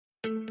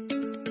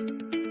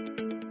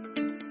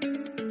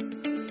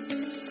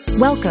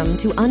Welcome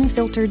to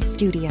Unfiltered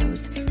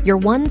Studios, your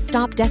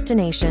one-stop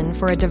destination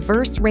for a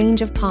diverse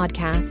range of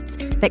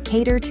podcasts that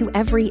cater to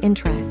every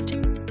interest.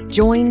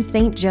 Join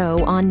St. Joe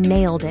on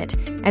Nailed It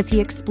as he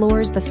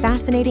explores the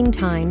fascinating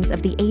times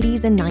of the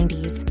 80s and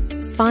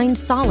 90s. Find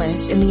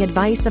solace in the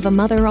advice of a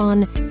mother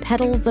on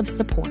Petals of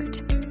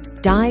Support.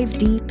 Dive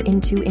deep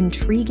into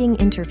intriguing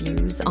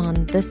interviews on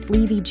The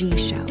Sleevy G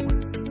Show.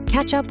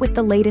 Catch up with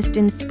the latest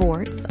in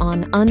sports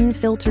on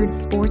Unfiltered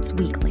Sports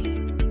Weekly.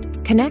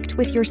 Connect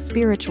with your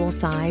spiritual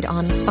side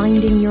on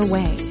Finding Your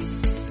Way.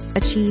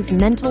 Achieve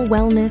mental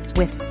wellness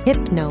with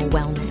Hypno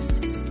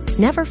Wellness.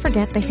 Never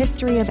forget the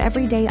history of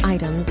everyday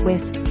items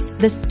with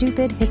The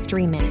Stupid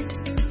History Minute.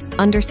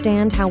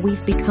 Understand how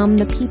we've become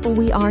the people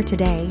we are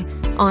today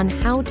on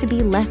How to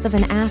Be Less of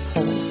an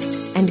Asshole,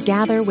 and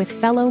gather with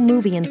fellow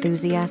movie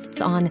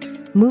enthusiasts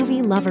on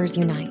Movie Lovers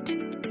Unite.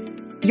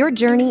 Your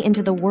journey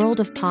into the world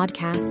of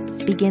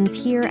podcasts begins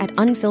here at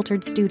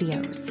Unfiltered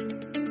Studios.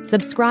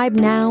 Subscribe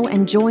now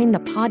and join the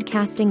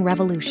podcasting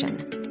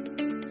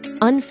revolution.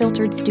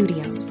 Unfiltered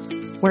Studios,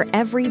 where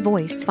every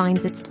voice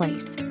finds its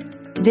place.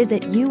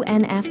 Visit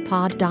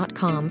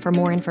unfpod.com for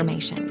more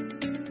information.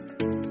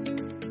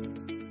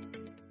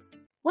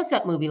 What's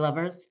up, movie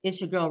lovers? It's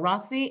your girl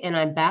Rossi, and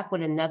I'm back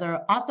with another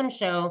awesome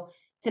show.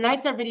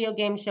 Tonight's our video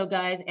game show,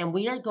 guys, and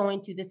we are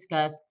going to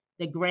discuss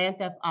the Grand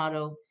Theft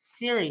Auto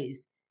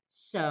series.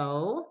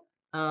 So,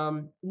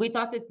 we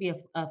thought this would be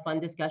a fun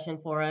discussion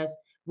for us.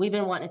 We've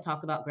been wanting to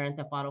talk about Grand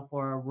Theft Auto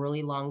for a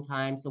really long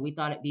time, so we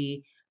thought it'd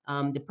be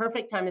the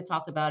perfect time to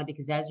talk about it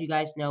because, as you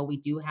guys know, we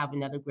do have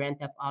another Grand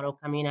Theft Auto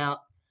coming out,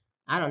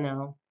 I don't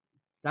know,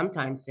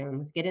 sometime soon.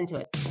 Let's get into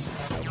it.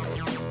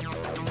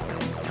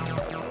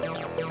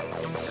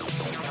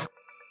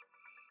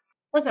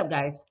 What's up,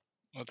 guys?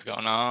 What's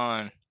going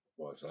on?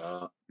 What's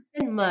up?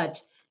 Nothing much.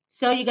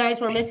 So, you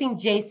guys, we're missing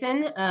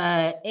Jason,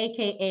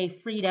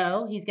 aka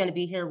Frito. He's going to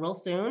be here real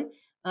soon.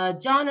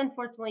 John,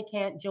 unfortunately,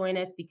 can't join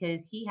us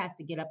because he has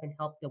to get up and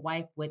help the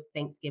wife with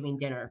Thanksgiving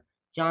dinner.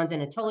 John's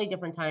in a totally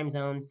different time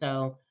zone,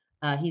 so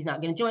he's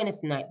not going to join us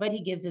tonight, but he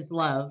gives his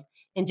love.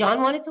 And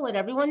John wanted to let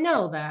everyone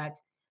know that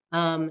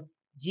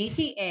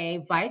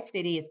GTA Vice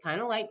City is kind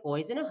of like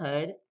Boys in a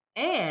Hood,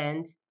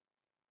 and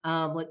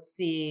let's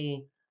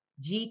see,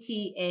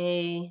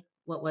 GTA,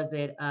 what was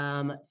it?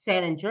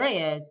 San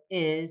Andreas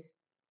is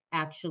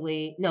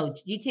actually, no,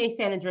 GTA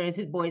San Andreas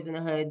is Boys in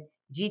a Hood.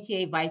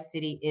 GTA Vice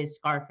City is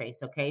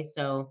Scarface, okay?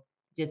 So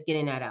just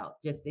getting that out,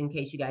 just in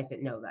case you guys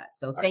didn't know that.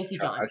 So thank you,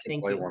 John. I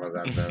should play one of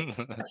them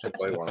then. I should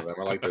play one of them.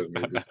 I like those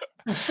movies.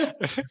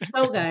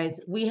 So, guys,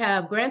 we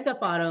have Grand Theft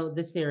Auto,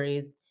 the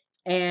series,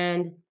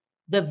 and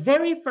the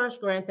very first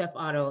Grand Theft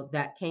Auto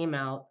that came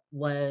out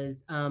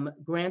was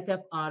Grand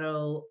Theft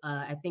Auto,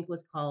 I think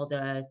was called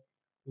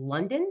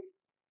London?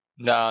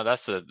 No,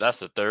 that's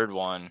the third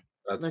one.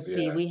 Let's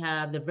see, we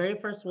have the very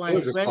first one. It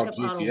was just Grand called Theft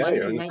Auto GTA.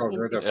 London, It was just called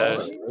Grand Theft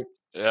 1960. Auto, right?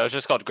 Yeah, it was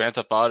just called Grand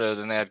Theft Auto.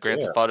 Then they had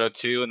Grand Theft Auto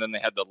 2, and then they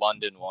had the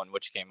London one,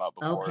 which came out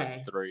before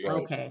 3.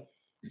 Okay.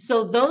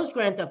 So those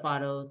Grand Theft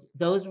Autos,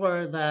 those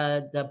were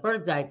the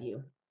bird's eye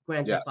view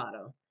Grand Theft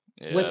Auto,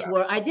 which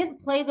were, I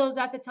didn't play those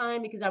at the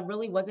time because I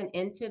really wasn't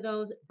into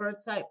those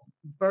bird's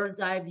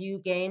eye view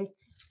games.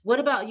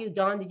 What about you,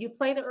 Don? Did you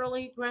play the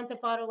early Grand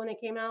Theft Auto when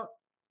it came out?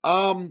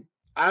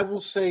 I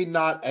will say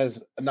not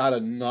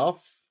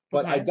enough,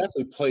 but I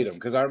definitely played them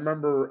because I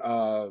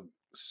remember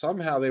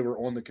somehow they were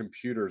on the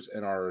computers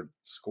in our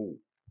school.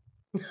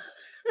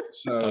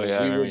 So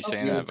I remember we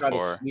saying would that try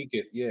before. to sneak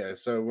it. Yeah.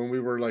 So when we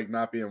were like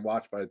not being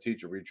watched by a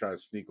teacher, we'd try to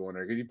sneak on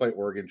there because you play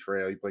Oregon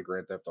Trail, you play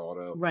Grand Theft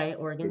Auto. Right,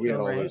 Oregon We had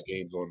Trail, all those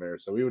games on there.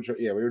 So we would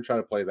try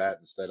to play that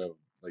instead of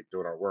like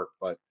doing our work.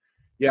 But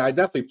yeah, I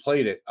definitely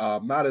played it.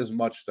 Not as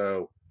much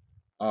though.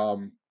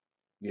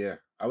 Yeah,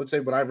 I would say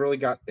when I really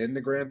got into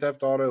Grand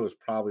Theft Auto was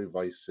probably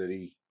Vice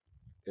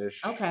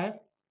City-ish. Okay.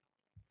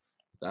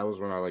 That was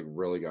when I like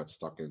really got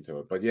stuck into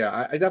it. But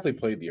yeah, I definitely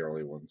played the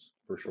early ones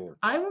for sure.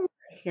 I remember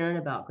hearing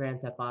about Grand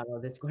Theft Auto,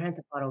 this Grand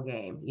Theft Auto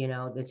game,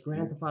 this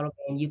Grand Theft Auto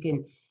game, you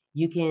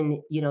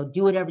can,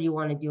 do whatever you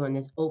want to do in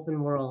this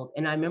open world.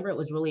 And I remember it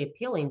was really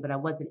appealing, but I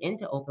wasn't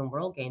into open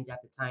world games at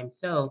the time.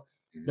 So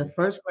the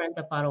first Grand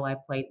Theft Auto I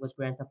played was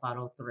Grand Theft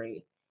Auto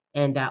 3.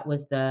 And that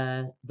was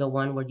the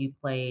one where you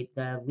played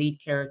the lead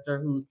character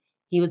who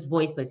he was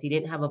voiceless. He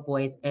didn't have a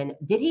voice. And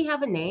did he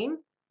have a name?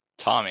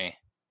 Tommy.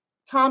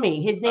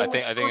 His name was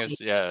I think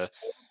it's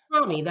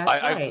Tommy, that's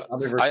right.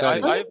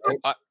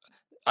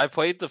 I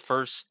played the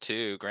first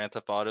 2 Grand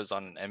Theft Autos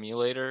on an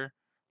emulator,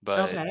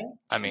 but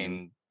I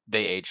mean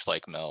they aged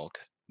like milk.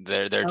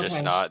 They're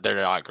just not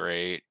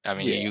great. I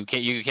mean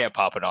you can't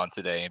pop it on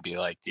today and be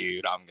like,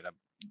 dude,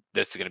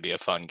 this is gonna be a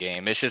fun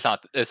game. It's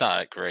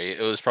not great.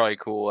 It was probably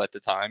cool at the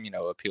time,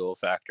 appeal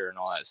factor and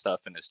all that stuff,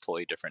 and it's a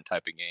totally different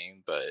type of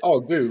game. But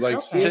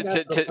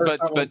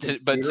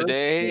but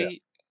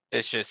today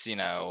it's just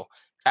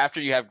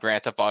after you have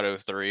Grand Theft Auto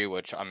 3,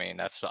 which I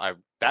mean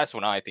that's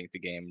when I think the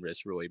game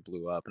just really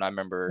blew up. And I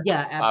remember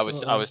Yeah, I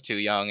absolutely. was too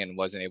young and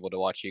wasn't able to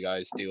watch you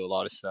guys do a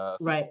lot of stuff.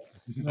 Right.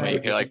 Where you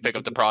could like pick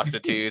up the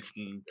prostitutes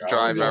and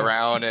drive Yeah.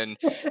 around, and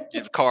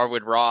the car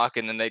would rock,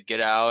 and then they'd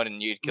get out,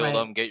 and you'd kill Right.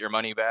 them, get your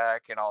money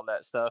back, and all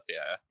that stuff.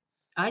 Yeah.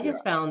 I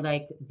just found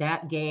like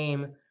that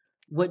game,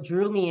 what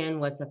drew me in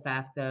was the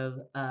fact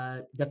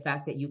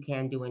that you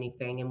can do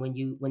anything. And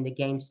when the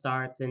game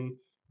starts and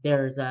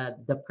there's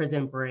the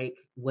prison break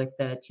with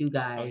the two Oh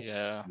guys,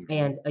 yeah.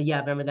 and yeah,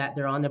 remember that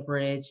they're on the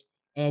bridge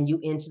and you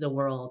enter the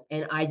world.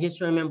 And I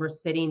just remember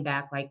sitting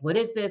back like, what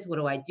is this? What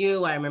do I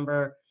do? I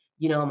remember,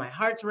 my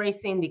heart's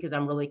racing because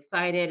I'm really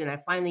excited and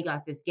I finally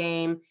got this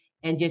game,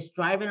 and just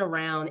driving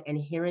around and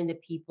hearing the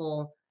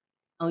people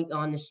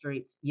on the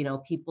streets,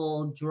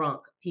 people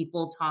drunk,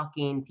 people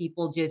talking,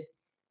 people just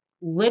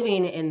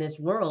living in this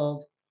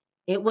world.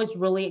 It was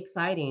really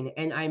exciting.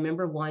 And I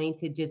remember wanting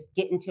to just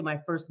get into my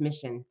first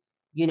mission,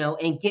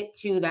 and get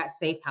to that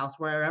safe house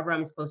wherever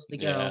I'm supposed to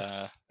go.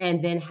 Yeah.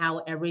 And then how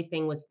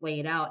everything was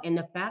laid out. And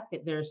the fact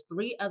that there's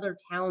 3 other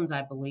towns,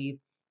 I believe,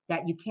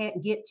 that you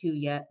can't get to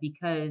yet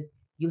because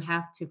you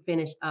have to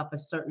finish up a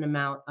certain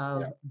amount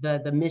of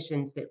the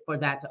missions for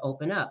that to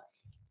open up.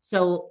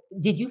 So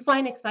did you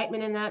find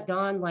excitement in that,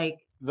 Don? Like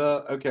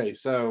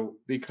so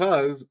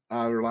because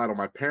I relied on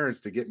my parents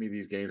to get me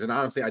these games, and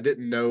honestly, I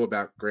didn't know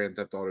about Grand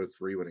Theft Auto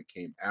 3 when it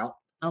came out.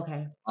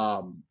 Okay.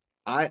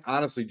 I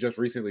honestly just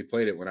recently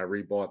played it when I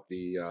rebought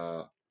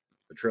the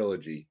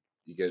trilogy.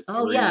 You get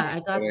 3, I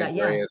got San that.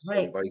 Andreas, Yeah,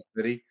 right. and Vice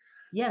City.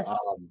 Yes.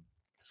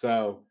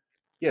 So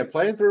yeah,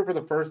 playing through it for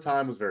the first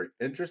time was very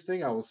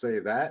interesting. I will say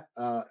that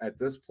at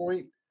this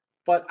point,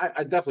 but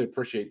I definitely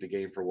appreciate the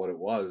game for what it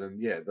was. And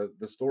yeah,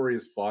 the story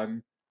is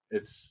fun.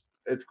 It's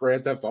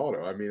Grand Theft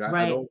Auto. I mean,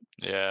 I don't.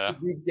 Yeah.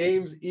 These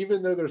games,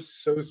 even though they're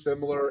so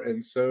similar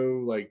and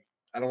so like,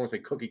 I don't want to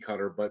say cookie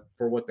cutter, but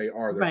for what they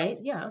are, they're right.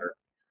 Yeah. cutter.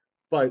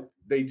 But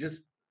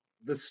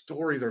the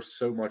stories are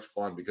so much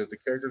fun because the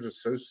characters are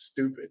so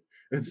stupid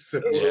and so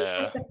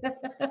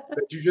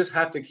that you just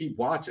have to keep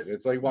watching.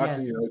 It's like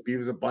watching,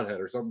 Beavis and Butthead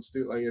or something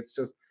stupid. Like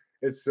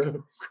it's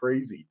so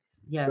crazy.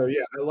 Yes. So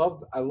yeah, I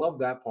love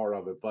that part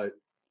of it. But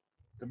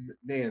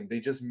they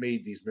just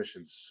made these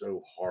missions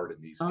so hard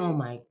in these games. Oh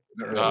my.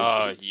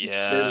 Oh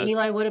yeah.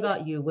 Eli, what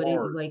about you? What did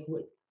you like?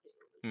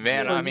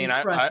 Man, I mean,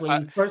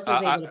 when you first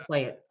was able to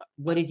play it,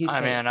 what did you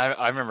think?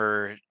 I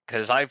remember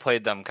because I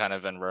played them kind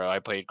of in row. I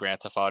played Grand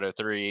Theft Auto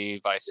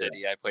 3, Vice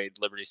City. I played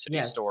Liberty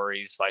City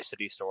Stories, Vice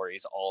City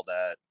Stories, all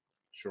that.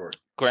 Sure.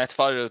 Grand Theft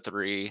Auto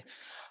 3,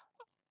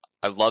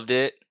 I loved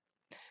it.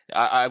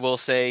 I will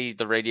say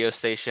the radio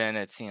station,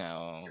 it's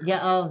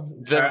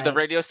the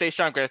radio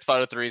station on Grand Theft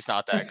Auto 3 is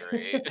not that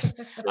great. Sure.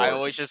 I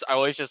always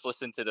just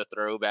listen to the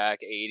throwback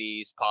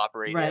 80s pop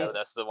radio. Right.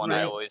 That's the one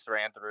I always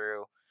ran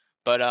through.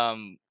 But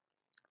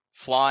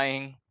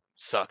flying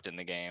sucked in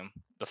the game.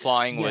 The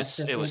flying was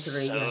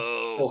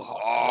so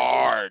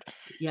hard.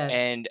 Yes.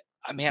 And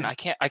man, I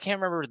can't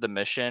remember the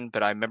mission,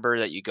 but I remember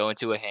that you go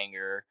into a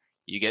hangar,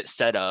 you get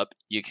set up,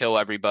 you kill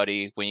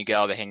everybody. When you get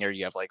out of the hangar,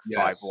 you have like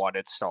 5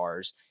 wanted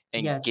stars.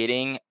 And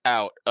getting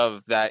out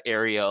of that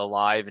area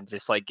alive and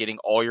just like getting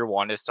all your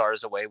wanted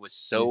stars away was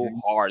so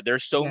hard.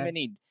 There's so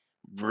many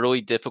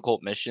really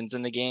difficult missions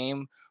in the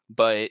game,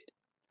 but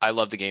I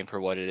love the game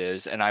for what it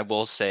is. And I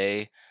will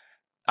say,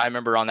 I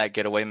remember on that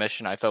getaway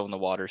mission, I fell in the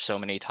water so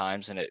many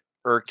times, and it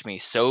irked me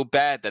so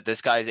bad that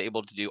this guy is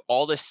able to do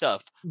all this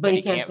stuff, but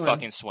he can't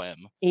fucking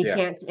swim. He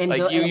can't. And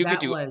like you could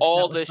do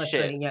all this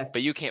shit,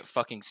 but you can't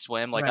fucking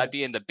swim. Like I'd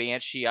be in the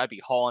Banshee, I'd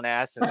be hauling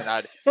ass, and then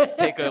I'd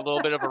take a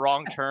little bit of a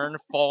wrong turn,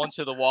 fall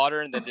into the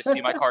water, and then just see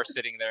my car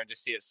sitting there and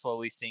just see it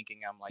slowly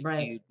sinking. I'm like,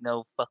 dude,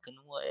 no fucking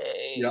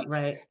way. Yep.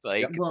 Right.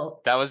 Like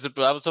that was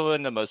one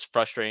of the most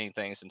frustrating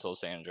things until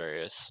San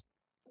Andreas.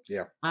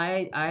 Yeah.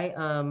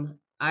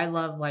 I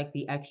love like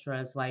the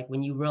extras, like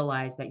when you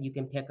realize that you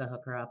can pick a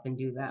hooker up and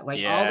do that,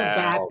 like all the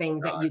bad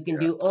things that you can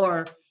do,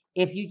 or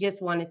if you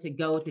just wanted to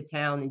go to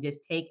town and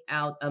just take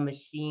out a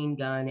machine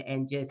gun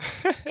and just,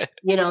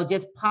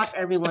 just pop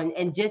everyone,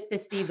 and just to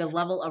see the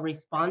level of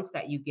response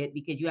that you get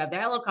because you have the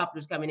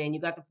helicopters coming in, you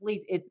got the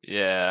police. It's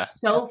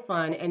so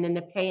fun. And then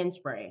the pay and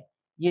spray.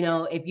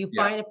 If you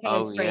find a pay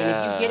and spray, and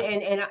if you get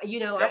in, and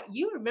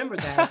you remember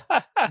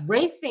that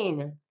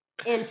racing.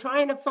 And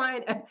trying to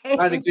find a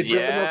trying to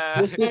get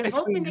distance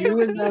between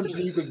you and them so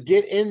you could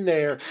get in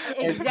there.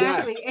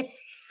 Exactly.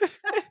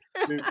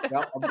 Dude,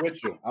 I'm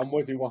with you. I'm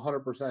with you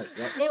 100%.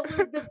 Yep. It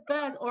was the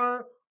best.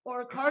 Or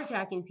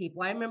carjacking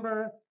people. I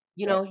remember,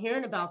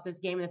 hearing about this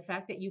game and the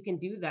fact that you can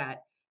do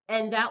that.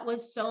 And that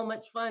was so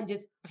much fun.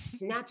 Just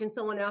snatching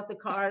someone out the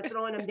car,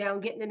 throwing them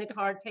down, getting in the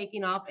car,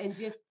 taking off, and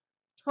just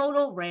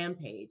total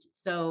rampage.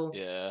 So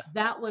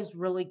that was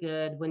really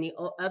good. When the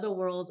other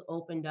worlds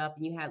opened up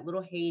and you had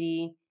little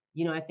Haiti,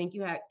 I think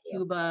you had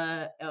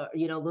Cuba,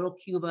 little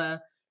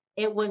Cuba.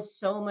 It was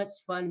so much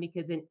fun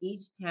because in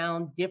each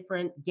town,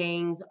 different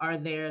gangs are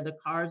there. The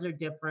cars are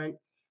different,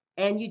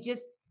 and you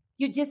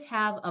just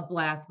have a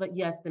blast. But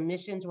yes, the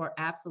missions were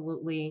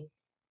absolutely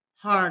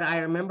hard. I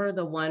remember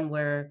the one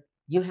where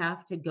you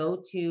have to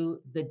go to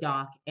the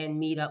dock and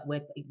meet up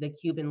with the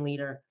Cuban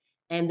leader,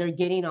 and they're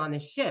getting on the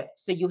ship.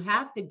 So you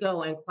have to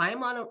go and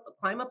climb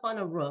up on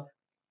a roof,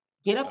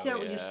 get up there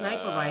with your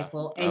sniper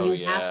rifle, and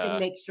you have to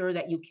make sure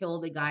that you kill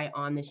the guy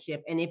on the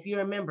ship. And if you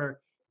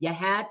remember, you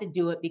had to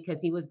do it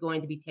because he was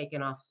going to be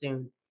taken off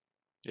soon.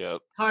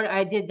 Yep. Hard.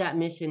 I did that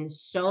mission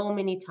so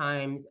many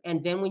times,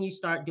 and then when you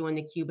start doing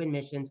the Cuban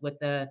missions with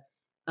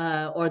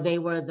or they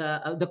were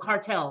the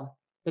cartel,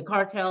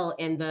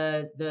 and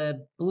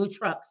the blue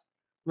trucks.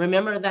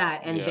 Remember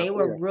that? And they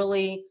were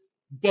really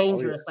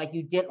dangerous. Like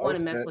you didn't want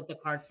to mess with the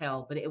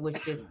cartel, but it was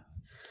just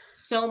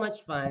so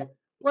much fun.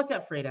 What's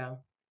up, Fredo?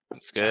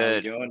 It's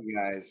good. How you doing,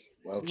 guys?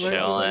 Well,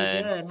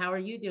 chilling. Good. How are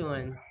you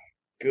doing?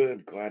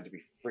 Good. Glad to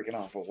be freaking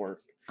off of work.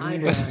 I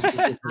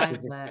bet. I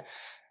bet.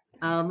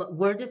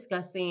 We're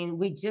discussing.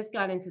 We just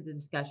got into the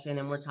discussion,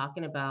 and we're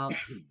talking about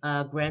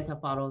Grand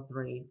Theft Auto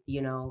 3.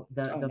 You know,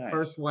 the nice.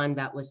 first one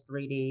that was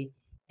 3D,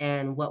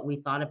 and what we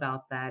thought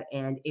about that.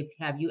 And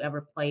have you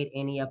ever played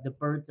any of the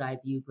bird's eye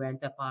view Grand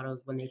Theft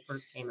Autos when they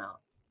first came out?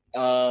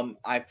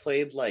 I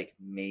played like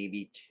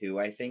maybe 2,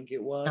 I think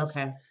it was.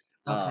 Okay.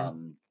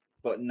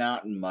 But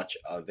not much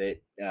of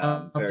it.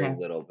 Very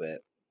little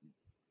bit.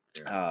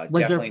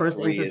 Was your first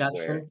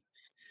introduction?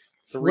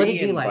 3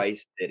 in like?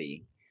 Vice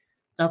City.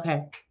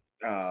 Okay.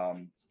 I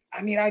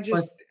mean, I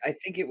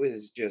think it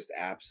was just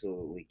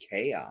absolutely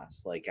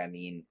chaos. Like, I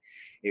mean,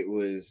 it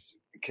was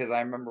because I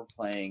remember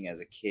playing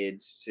as a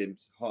kid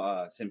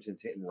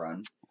Simpsons Hit and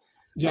Run.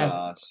 Yes.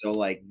 So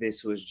like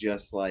this was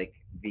just like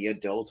the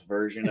adult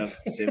version of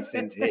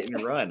Simpsons Hit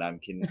and Run. I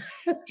can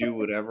do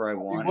whatever I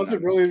want. It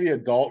wasn't really the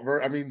adult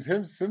version. I mean,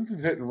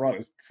 Simpsons Hit and Run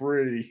is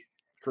pretty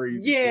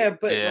crazy. Yeah,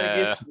 but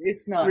like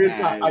it's not. I mean, it's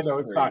not. I know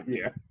it's not.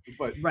 Yeah,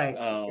 but right.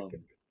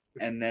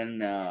 And then,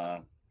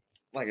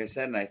 like I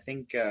said, and I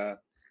think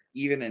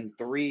even in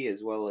 3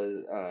 as well as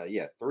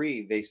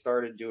 3, they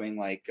started doing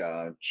like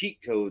cheat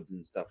codes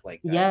and stuff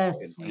like that.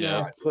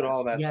 Yes, put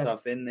all that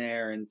stuff in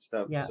there and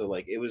stuff. Yeah. So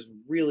like it was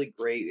really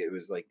great. It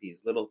was like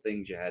these little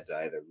things you had to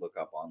either look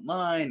up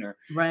online or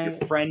your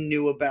friend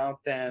knew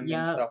about them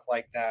and stuff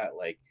like that.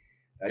 Like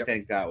I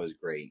think that was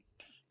great.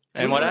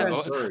 And what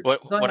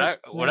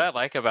I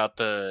like about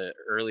the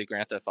early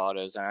Grand Theft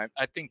Autos, and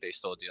I think they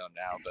still do them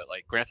now, but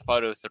like Grand Theft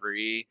Auto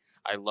 3,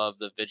 I love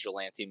the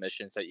vigilante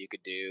missions that you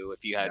could do.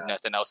 If you had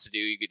nothing else to do,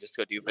 you could just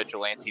go do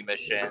vigilante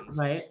missions.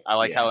 Right. I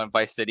like how in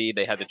Vice City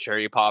they had the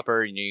cherry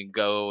popper, and you can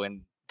go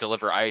and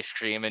deliver ice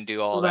cream and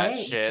do all that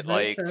shit.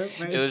 Like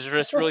it was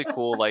just really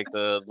cool. Like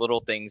the little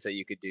things that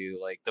you could do.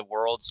 Like the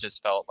worlds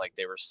just felt like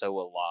they were so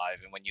alive.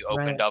 And when you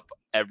opened up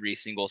every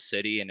single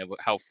city and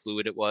how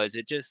fluid it was,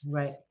 it just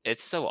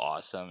it's so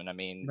awesome. And I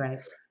mean,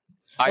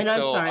 I'm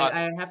sorry,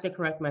 I have to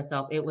correct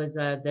myself. It was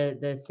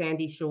the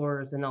Sandy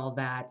Shores and all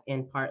that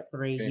in part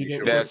 3. You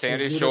didn't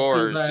Sandy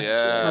Shores,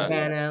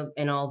 Havana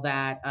and all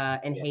that,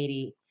 and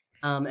Haiti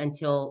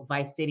until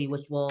Vice City,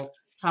 which we'll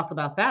talk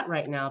about that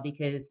right now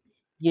because.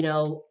 You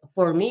know,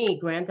 for me,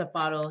 Grand Theft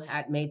Auto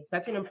had made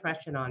such an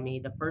impression on me,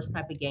 the first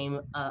type of game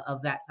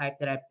of that type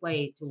that I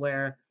played, to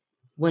where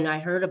when I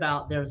heard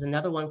about there was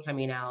another one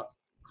coming out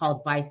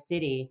called Vice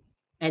City,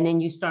 and then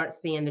you start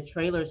seeing the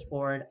trailers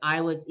for it,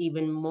 I was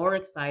even more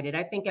excited.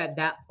 I think at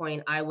that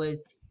point, I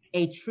was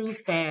a true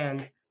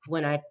fan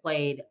when I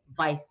played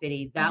Vice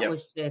City. That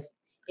was just,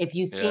 if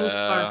you've seen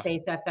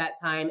Scarface at that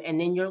time, and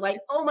then you're like,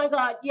 oh my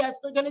God, yes,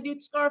 they're going to do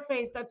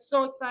Scarface. That's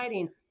so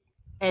exciting.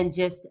 And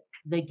just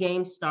the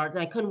game starts.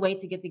 I couldn't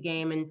wait to get the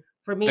game. And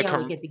for me, I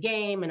would get the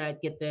game and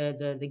I'd get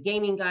the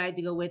gaming guide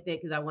to go with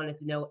it because I wanted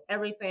to know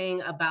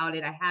everything about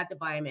it. I had to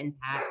buy them in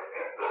pack.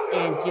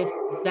 And just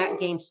that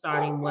game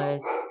starting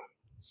was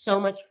so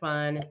much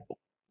fun.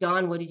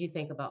 Don, what did you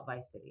think about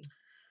Vice City?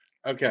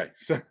 Okay,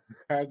 so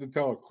I have to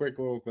tell a quick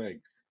little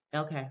thing.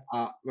 Okay.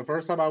 The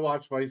first time I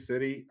watched Vice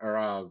City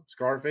or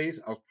Scarface,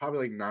 I was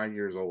probably like 9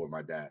 years old with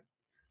my dad.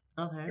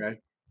 Okay.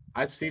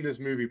 I've seen this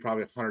movie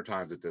probably 100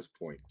 times at this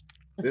point.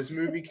 This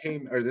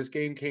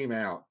game came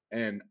out,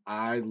 and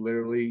I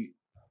literally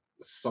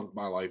sunk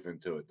my life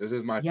into it. This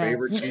is my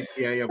favorite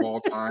GTA of all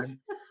time.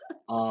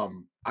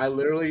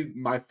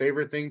 My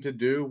favorite thing to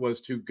do was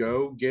to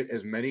go get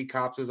as many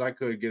cops as I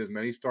could, get as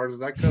many stars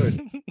as I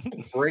could,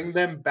 bring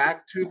them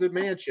back to the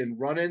mansion,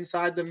 run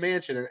inside the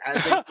mansion, and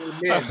as they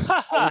came in,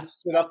 I would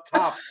sit up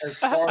top as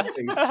Scarface.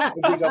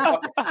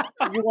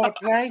 You want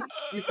to play?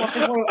 You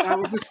fucking want to? I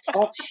would just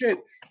talk shit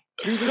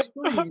to the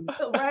screen.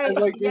 As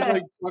like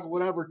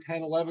whatever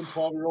 10, 11,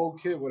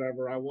 12-year-old kid,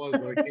 whatever I was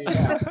when it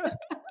came out.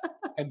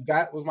 And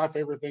that was my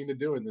favorite thing to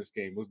do in this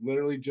game, was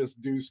literally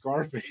just do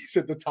Scarface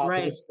at the top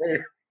of the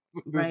stairs.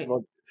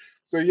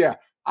 So yeah,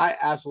 I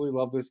absolutely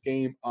love this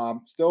game.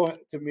 Still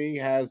to me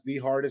has the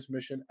hardest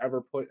mission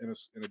ever put in a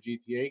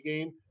GTA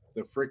game.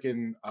 The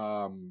freaking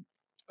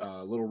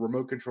little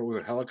remote control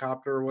with a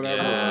helicopter or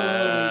whatever.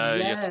 Yeah,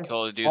 you have to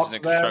kill the dudes in a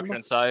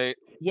construction site.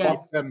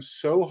 Fuck them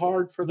so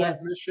hard for that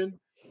mission.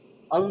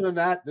 Other than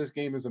that, this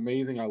game is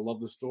amazing. I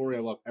love the story. I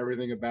love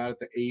everything about it.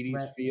 The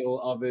 80s feel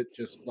of it,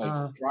 just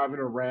like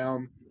driving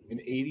around in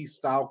 80s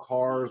style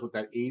cars with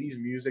that 80s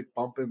music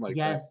bumping like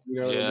that.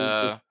 You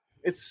know,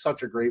 it's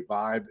such a great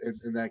vibe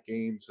in that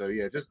game. So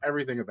yeah, just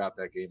everything about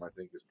that game I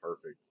think is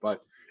perfect.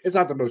 But it's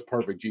not the most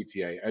perfect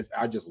GTA.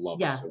 I just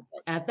love it so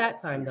much. At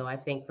that time, though, I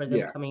think for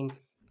them coming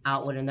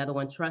out with another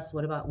one. Trust,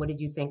 what did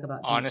you think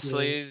about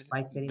honestly GTA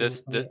Vice City?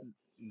 this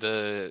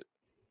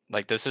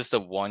this is the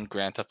one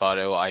Grand Theft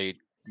Auto I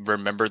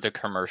remember the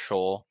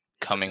commercial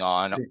coming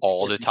on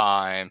all the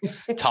time.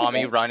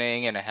 Tommy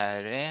running and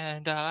ahead,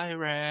 and I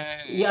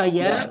ran.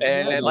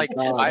 And like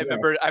I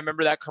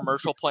remember that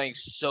commercial playing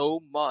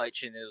so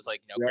much, and it was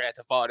like Grand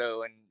Theft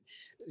Auto,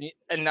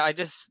 and I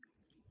just.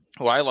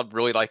 What I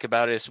really like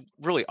about it is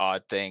really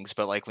odd things,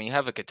 but like when you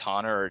have a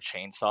katana or a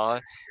chainsaw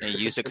and you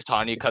use a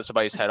katana, you cut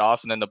somebody's head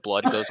off, and then the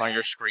blood goes on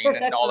your screen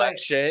and all that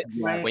shit.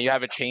 Right. When you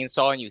have a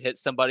chainsaw and you hit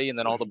somebody, and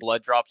then all the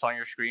blood drops on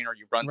your screen, or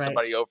you run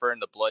somebody over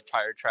and the blood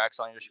tire tracks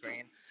on your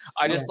screen.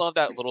 I just love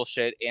that little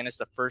shit, and it's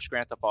the first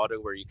Grand Theft Auto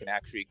where you can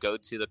actually go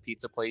to the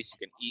pizza place,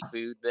 you can eat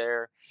food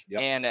there,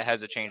 and it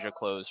has a change of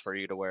clothes for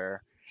you to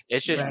wear.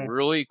 It's just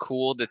really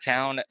cool. The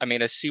town, I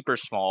mean, it's super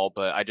small,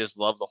 but I just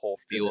love the whole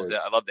feel of it.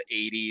 I love the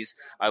 80s.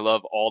 I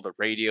love all the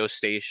radio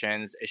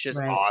stations. It's just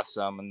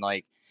awesome. And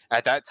like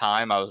at that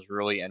time, I was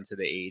really into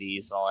the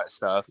 80s and all that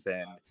stuff.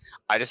 And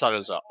I just thought it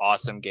was an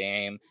awesome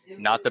game.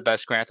 Not the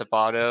best Grand Theft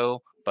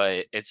Auto,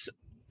 but it's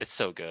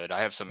so good.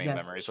 I have so many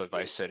memories with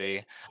Vice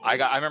City. I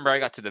remember I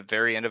got to the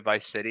very end of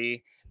Vice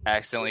City,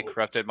 accidentally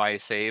corrupted my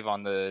save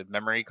on the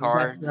memory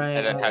card, and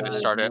then had to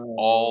start it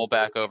all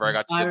back over. I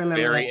got to the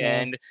very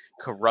end,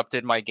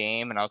 corrupted my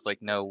game, and I was like,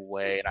 no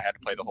way, and I had to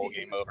play the whole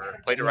game over.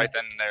 Played it right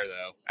then and there,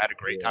 though. I had a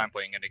great time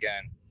playing it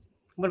again.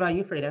 What about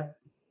you, Frida?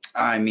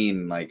 I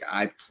mean, like,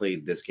 I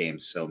played this game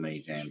so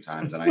many damn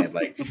times, and I had,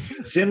 like,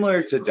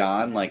 similar to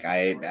Don, like, I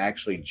had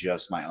actually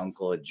my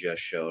uncle had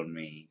just shown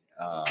me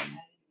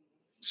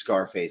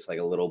Scarface, like,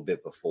 a little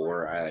bit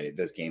before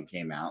this game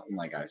came out, and,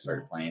 like, I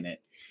started playing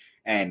it.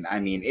 And I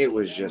mean, it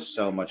was just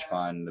so much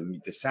fun.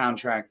 The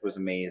soundtrack was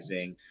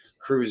amazing.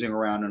 Cruising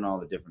around in all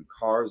the different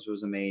cars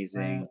was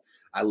amazing. Right.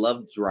 I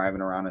loved driving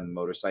around in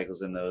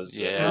motorcycles in those.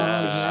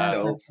 Yeah,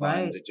 it was so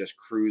fun to just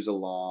cruise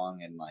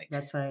along and like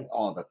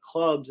all the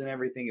clubs and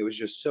everything. It was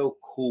just so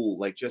cool,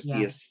 like just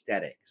the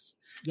aesthetics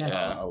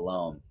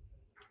alone.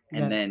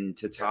 And then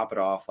to top it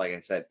off, like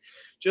I said,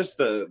 just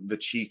the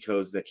cheat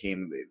codes that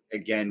came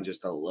again,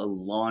 just a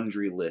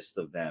laundry list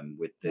of them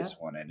with this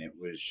one, and it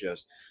was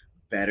just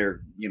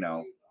better,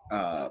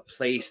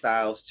 play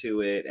styles to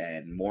it,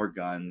 and more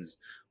guns,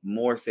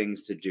 more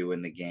things to do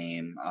in the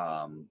game.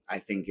 I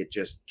think it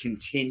just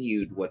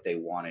continued what they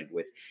wanted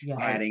with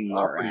adding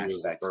more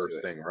aspects to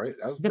it. Thing, right?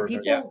 That was the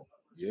perfect. People,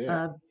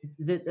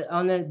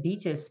 on the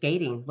beaches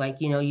skating, like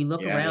you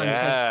look around,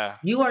 it's like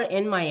you are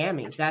in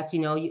Miami. That's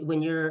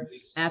when you're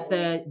at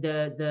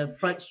the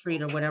front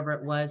street or whatever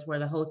it was where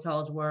the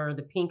hotels were,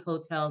 the pink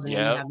hotels, and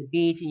then you have the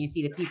beach and you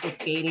see the people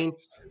skating.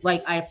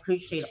 Like, I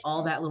appreciate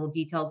all that little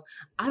details.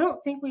 I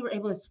don't think we were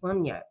able to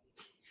swim yet.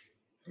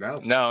 No.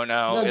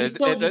 You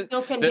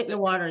still can't get in the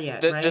water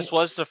yet, right? This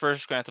was the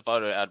first Grand Theft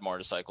Auto to add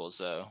motorcycles,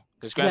 though.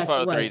 Because Grand Theft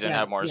Auto 3 didn't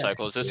have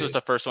motorcycles. This was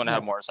the first one to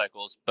have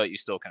motorcycles, but you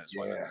still couldn't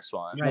swim in this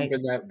one. Jump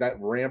in that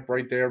ramp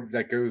right there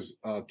that goes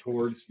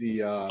towards the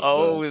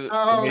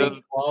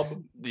the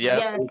club.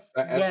 Yes.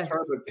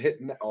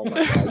 Hitting. Oh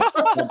my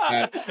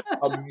god,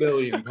 a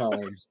million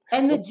times.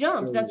 And the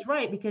jumps. That's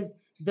right, because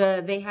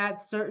they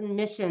had certain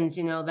missions,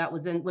 that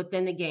was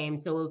within the game.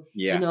 So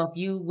if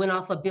you went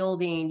off a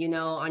building,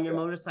 on your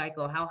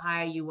motorcycle, how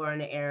high you were in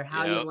the air,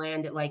 how you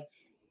landed, like.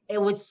 It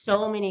was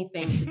so many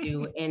things to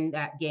do in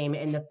that game,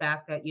 and the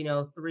fact that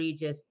 3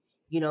 just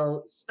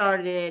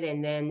started it,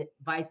 and then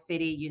Vice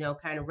City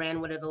kind of ran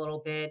with it a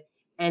little bit,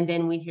 and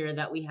then we hear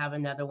that we have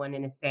another one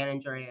in San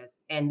Andreas,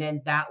 and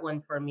then that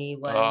one for me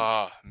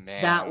was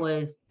that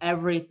was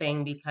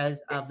everything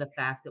because of the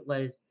fact it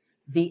was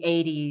the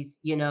 80s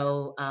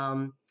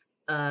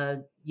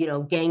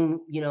gang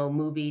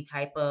movie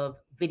type of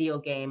video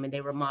game, and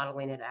they were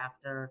modeling it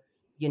after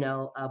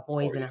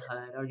Boys in a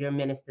Hood or Your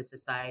Menace to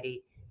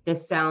Society.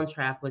 This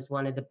soundtrack was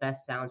one of the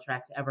best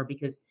soundtracks ever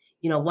because,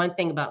 one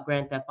thing about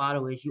Grand Theft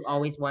Auto is you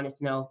always wanted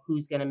to know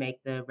who's going to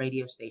make the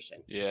radio station.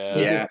 They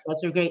did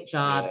such a great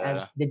job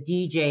as the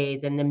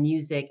DJs and the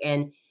music.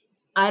 And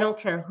I don't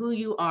care who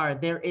you are,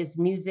 there is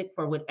music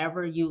for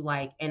whatever you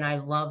like. And I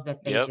love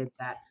that they did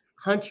that.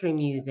 Country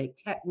music,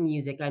 tech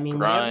music. I mean,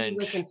 whatever you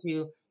listen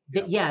to,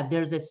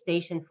 there's a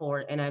station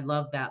for it. And I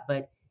love that.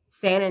 But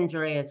San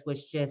Andreas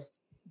was just,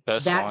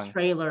 that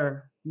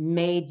trailer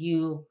made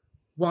you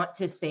want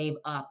to save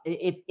up.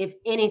 If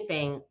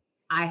anything,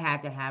 I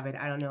had to have it.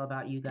 I don't know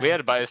about you guys. We had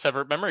to buy a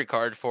separate memory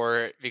card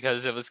for it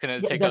because it was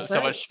going to take up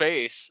so much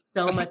space.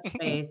 So much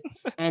space.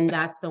 And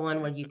that's the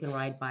one where you can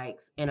ride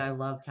bikes. And I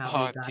loved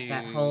how they got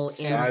that whole What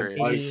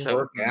did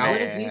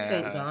you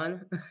think,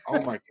 Don?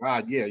 Oh my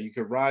God. Yeah. You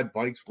could ride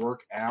bikes,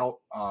 work out,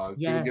 go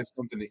get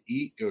something to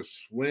eat, go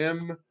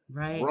swim.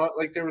 Right. Run.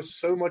 Like there was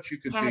so much you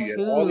could do. You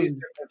had all these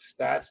different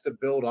stats to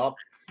build up.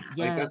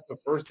 Like that's the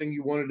first thing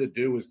you wanted to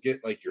do was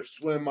get like your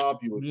swim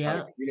up. You would, you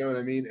know what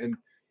I mean? And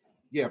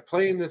yeah,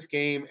 playing this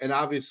game, and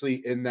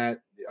obviously in that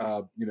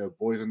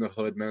Boys in the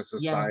Hood, Menace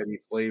Society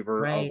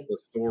flavor of the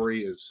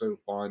story is so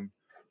fun.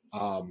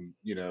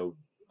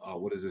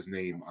 What is his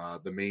name?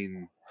 The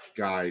main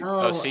guy.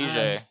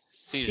 CJ.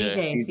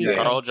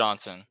 Carl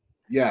Johnson.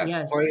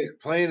 Yes.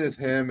 Playing as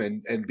him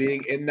and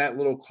being in that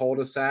little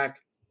cul-de-sac,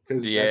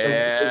 because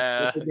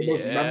that's the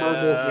most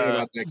memorable thing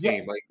about that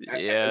game. Like,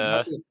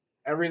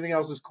 everything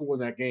else is cool in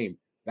that game.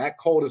 That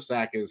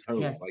cul-de-sac is home.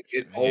 Like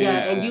it always.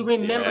 Yeah, and you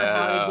remember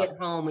how to get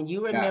home, and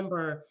you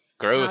remember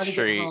Grove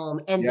Street. Get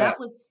home, and that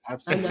was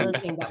another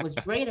thing that was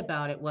great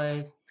about it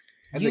was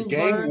and you the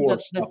gang learned war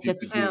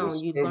the town,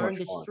 you learned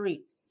the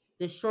streets,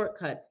 the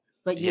shortcuts,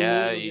 but you knew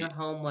where your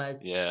home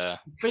was. Yeah.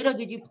 Frito,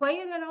 did you play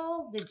it at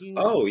all? Did you?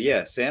 Oh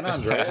yeah, San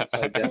Andreas.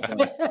 I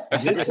definitely.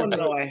 This one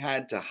though, I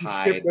had to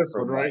hide. You skipped this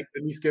one, right?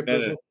 Did you skip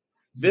this one?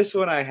 This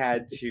one I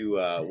had to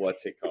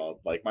what's it called?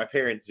 Like my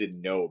parents didn't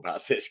know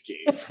about this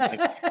game. Like,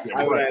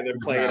 I would either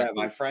play it at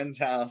my friend's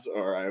house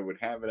or I would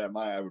have it I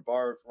would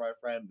borrow it from my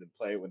friends and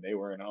play it when they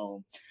weren't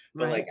home.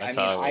 But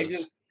I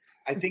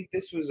think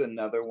this was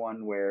another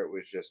one where it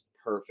was just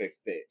perfect.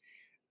 That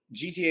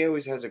GTA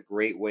always has a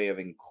great way of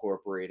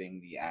incorporating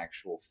the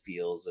actual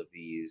feels of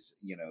these,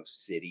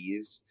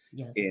 cities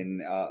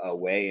in a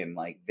way. And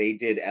like they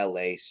did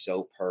LA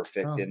so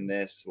perfect in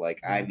this. Like,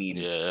 I mean,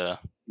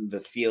 the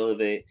feel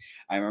of it.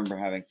 I remember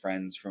having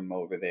friends from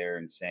over there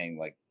and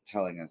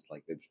telling us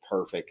like it's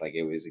perfect. Like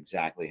it was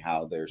exactly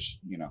how there's,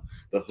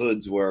 the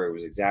hoods were. It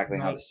was exactly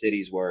how the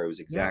cities were. It was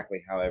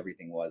exactly how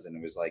everything was. And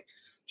it was like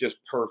just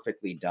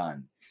perfectly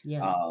done.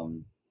 Yes.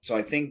 So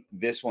I think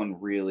this one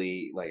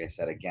really, like I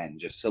said, again,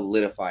 just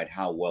solidified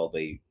how well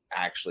they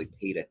actually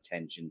paid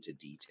attention to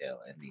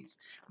detail in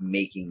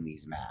making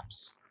these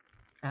maps.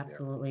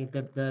 Absolutely.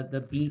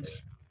 The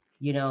beach,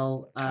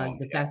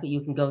 the fact that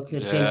you can go to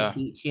Venice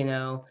Beach,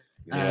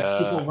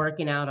 people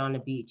working out on the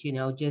beach, and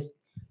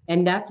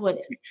that's what,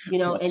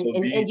 and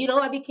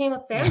I became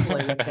a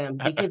fanboy with them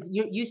because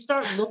you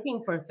start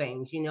looking for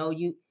things,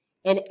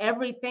 and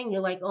everything, you're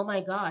like, oh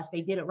my gosh,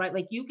 they did it right.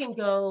 Like you can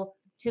go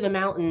to the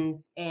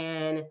mountains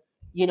and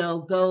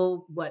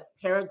go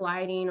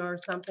paragliding or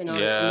something, and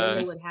then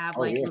they would have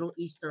little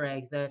Easter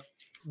eggs.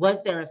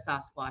 Was there a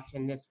Sasquatch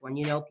in this one?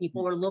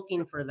 People were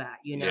looking for that.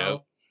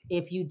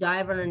 If you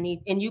dive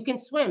underneath and you can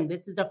swim,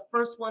 this is the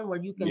first one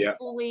where you can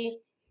fully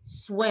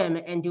swim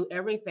and do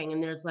everything.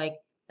 And there's like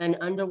an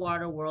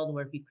underwater world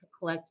where if you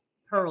collect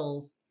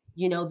pearls,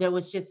 there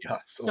was just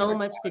so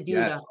much to do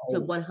to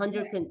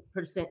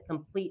 100%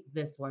 complete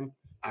this one.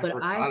 But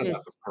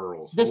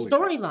the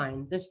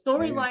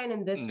storyline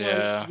in this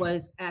one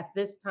was at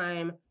this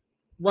time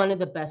one of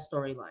the best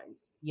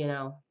storylines.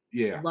 Yeah,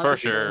 for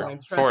sure.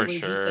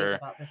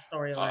 About the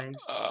storyline.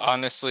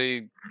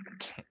 Honestly,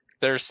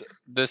 this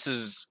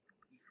is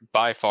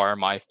by far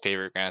my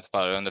favorite Grand Theft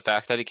Auto, and the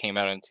fact that it came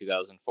out in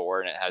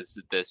 2004 and it has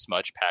this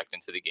much packed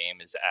into the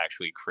game is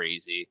actually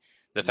crazy.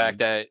 The fact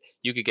that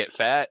you could get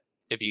fat.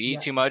 If you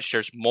eat too much,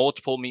 there's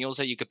multiple meals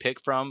that you could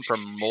pick from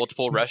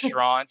multiple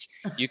restaurants.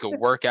 You could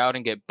work out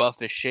and get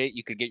buff as shit.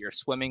 You could get your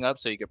swimming up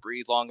so you could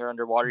breathe longer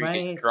underwater. You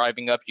get your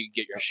driving up. You can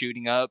get your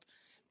shooting up.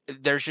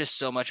 There's just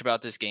so much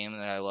about this game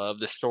that I love.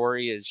 The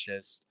story is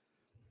just,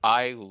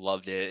 I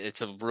loved it.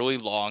 It's a really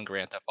long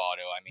Grand Theft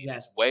Auto. I mean,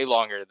 it's way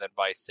longer than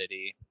Vice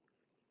City.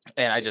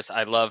 And I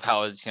love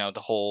how it's, the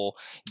whole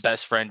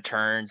best friend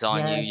turns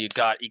on you. You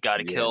got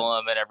to kill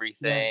him and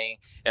everything.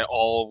 It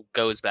all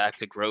goes back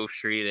to Grove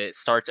Street. It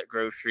starts at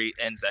Grove Street,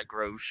 ends at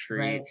Grove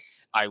Street.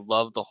 I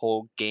love the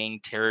whole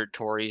gang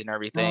territory and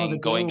everything,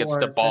 going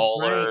against the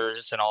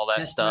ballers and all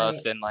that stuff.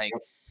 And like,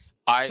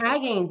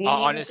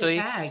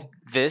 honestly,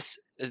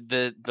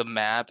 the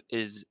map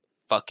is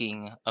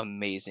fucking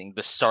amazing.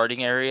 The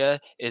starting area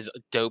is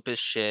dope as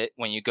shit.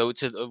 When you go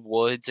to the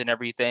woods and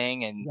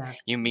everything, and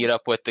you meet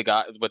up with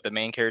the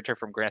main character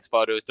from Grand Theft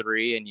Auto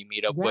 3, and you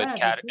meet up with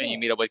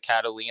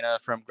Catalina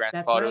from Grand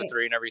Theft Auto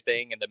 3 and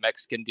everything, and the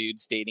Mexican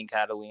dudes dating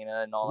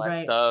Catalina and all that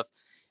stuff.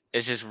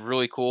 It's just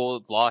really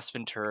cool. Las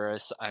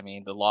Venturas. I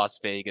mean, the Las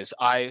Vegas.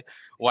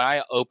 When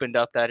I opened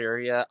up that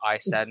area, I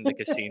sat in the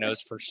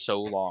casinos for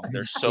so long.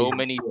 There's so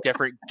many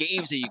different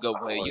games that you go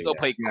play. You go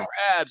play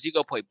craps. You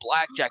go play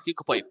blackjack. You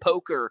go play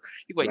poker.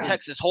 You play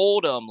Texas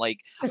Hold'em. Like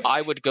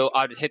I'd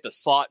hit the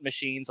slot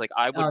machines. Like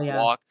I would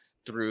walk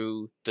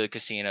through the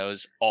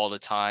casinos all the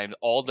time.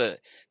 All the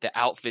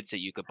outfits that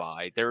you could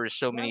buy. There were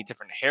so many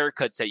different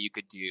haircuts that you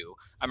could do.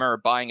 I remember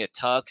buying a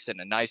tux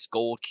and a nice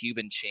gold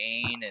Cuban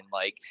chain and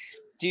like.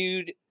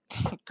 Dude,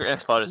 Grand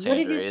Theft Auto San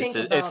Andreas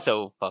is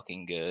so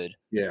fucking good.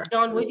 Yeah.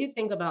 Don, what do you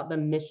think about the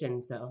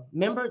missions, though?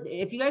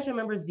 If you guys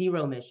remember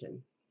Zero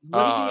Mission, what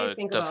did you guys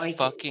think about the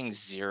fucking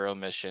Zero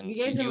missions?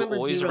 You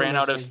always ran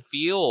out of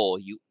fuel.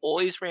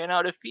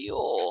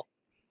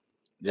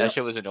 Yeah. That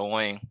shit was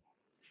annoying.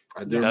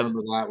 I do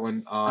remember that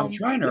one. I'm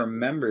trying to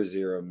remember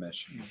Zero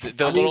Mission.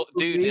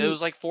 Dude, it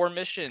was like 4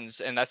 missions,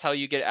 and that's how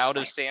you get out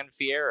of San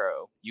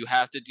Fierro. You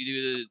have to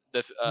do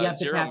the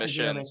Zero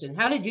missions.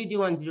 How did you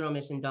do on Zero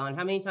Mission, Don?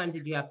 How many times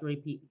did you have to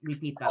repeat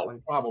that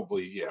one?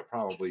 Probably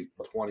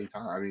 20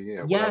 times. I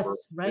mean, yes,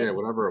 whatever, right.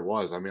 Whatever it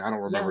was. I mean, I don't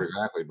remember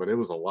exactly, but it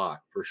was a lot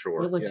for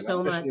sure. It was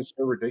so much. It's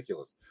so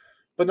ridiculous.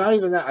 But not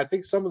even that. I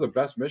think some of the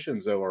best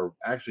missions though are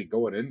actually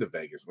going into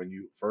Vegas when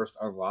you first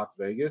unlock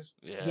Vegas.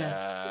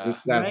 Yeah,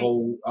 it's that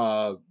whole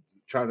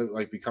trying to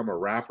like become a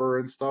rapper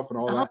and stuff and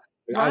all that.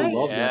 I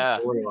love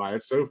that storyline.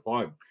 It's so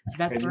fun.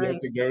 That's you have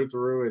to go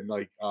through and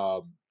like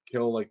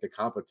kill like the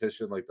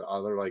competition, like the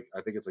other, like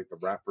I think it's like the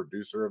rap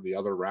producer of the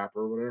other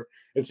rapper or whatever.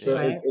 It's so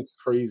it's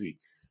crazy.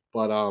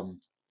 But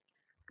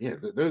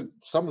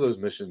some of those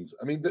missions,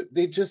 I mean,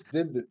 they just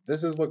did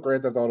this is what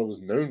Grand Theft Auto was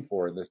known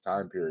for in this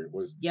time period,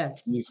 was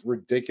these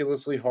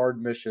ridiculously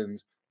hard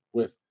missions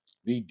with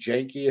the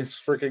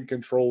jankiest freaking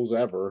controls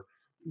ever.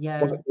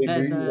 Yeah, but they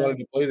knew you wanted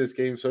to play this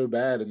game so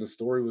bad, and the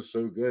story was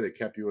so good, it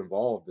kept you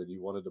involved, and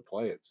you wanted to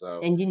play it. So,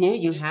 and you knew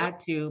you had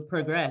to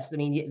progress. I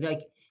mean,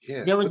 like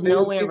there was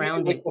no way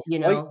around it. The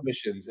flight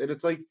missions, and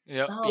it's like,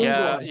 the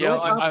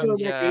helicopter in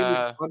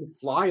that game is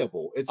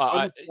unflyable. It's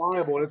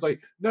unflyable, and it's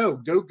like, no,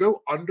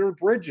 go under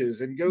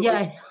bridges and go. Yeah,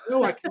 like,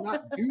 no, I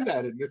cannot do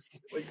that in this.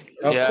 Like,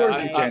 of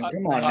course you can.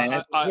 Come on,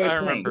 man.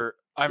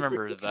 I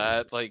remember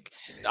that. Like,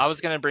 I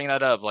was gonna bring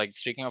that up. Like,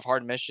 speaking of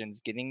hard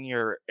missions, getting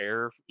your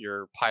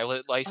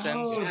pilot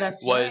license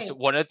was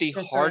one of the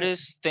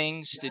hardest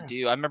things to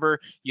do. I remember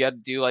you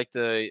had to do like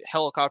the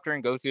helicopter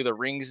and go through the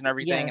rings and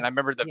everything. And I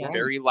remember the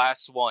very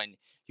last one,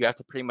 you have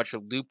to pretty much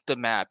loop the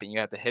map, and you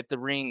have to hit the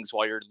rings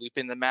while you're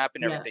looping the map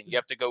and everything. You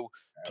have to go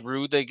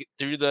through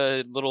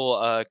the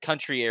little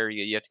country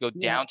area. You have to go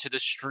down to the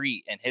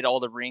street and hit all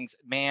the rings.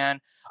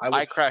 Man,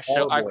 I crashed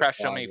so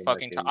many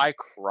fucking times. I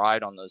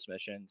cried on those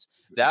missions.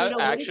 That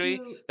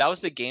that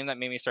was the game that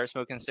made me start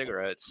smoking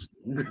cigarettes.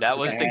 That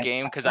was the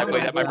game, because I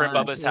played at my friend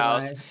Bubba's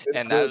house,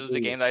 and that was the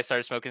game that I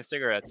started smoking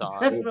cigarettes on.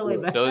 That's really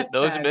bad.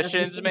 Those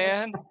missions,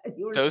 man.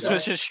 Those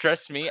missions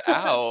stressed me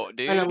out,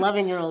 dude. An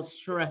 11-year-old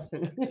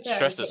stressing.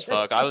 Stressed as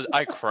fuck.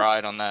 I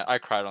cried on that. I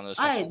cried on those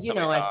missions.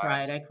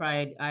 I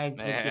cried. I would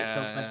get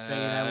so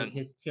frustrated. I would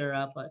just tear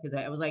up because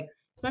I was like,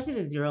 especially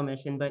the Zero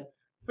mission. But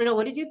Frito,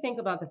 what did you think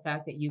about the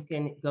fact that you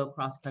can go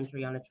cross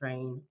country on a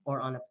train or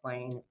on a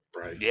plane?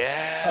 Right.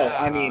 Yeah. Oh,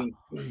 I mean,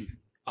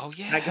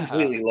 I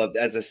completely loved.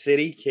 As a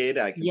city kid,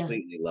 I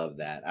completely loved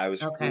that. I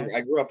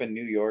grew up in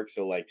New York,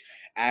 so like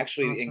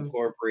actually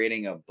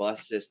incorporating a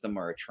bus system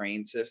or a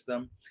train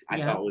system,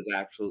 I thought was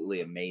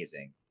absolutely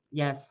amazing.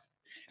 Yes.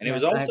 And it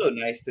was also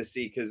nice to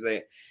see, because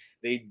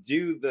they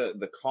do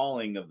the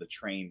calling of the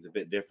trains a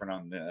bit different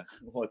on the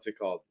what's it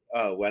called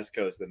West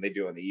Coast than they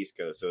do on the East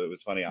Coast. So it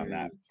was funny on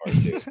that part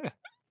too.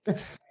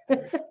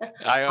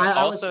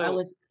 I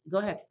was go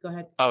ahead.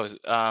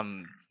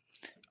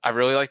 I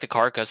really like the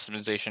car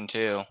customization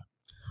too.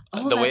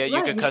 The way that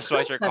you could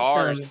customize your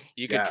cars,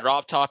 you could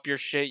drop top your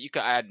shit, you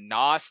could add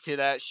NOS to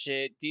that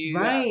shit, dude.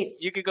 Right.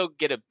 You could go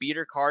get a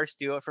beater car,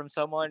 steal it from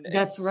someone,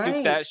 and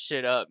soup that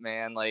shit up,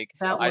 man. Like,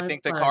 I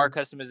think the car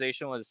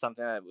customization was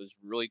something that was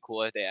really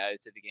cool that they added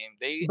to the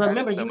game. But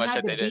remember, so much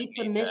that they didn't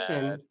need the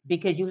mission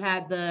because you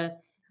had the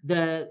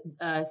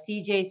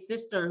CJ's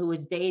sister who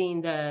was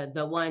dating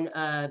the one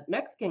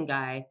Mexican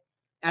guy.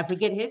 I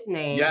forget his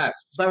name. Yes.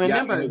 But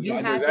remember, you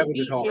had to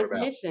beat his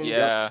mission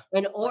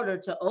in order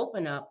to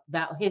open up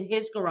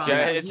his garage.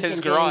 Yeah, it's his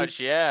garage.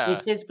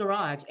 It's his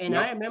garage. And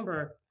I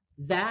remember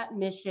that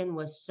mission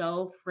was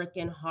so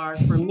freaking hard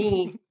for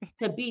me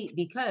to beat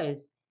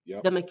because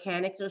the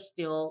mechanics are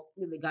still,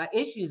 they got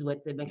issues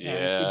with the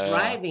mechanics. The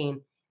driving,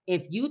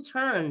 if you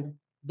turned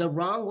the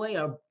wrong way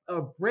or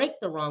brake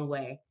the wrong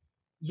way,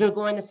 you're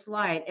going to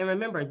slide. And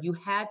remember, you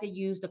had to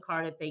use the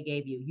car that they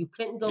gave you. You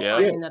couldn't go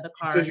find another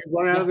car. Because you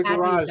run out of the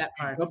garage,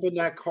 jump in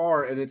that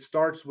car, and it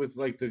starts with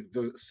like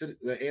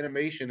the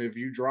animation of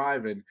you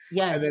driving.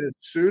 Yes. And then as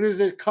soon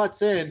as it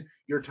cuts in,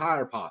 your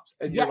tire pops.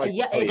 And you're like,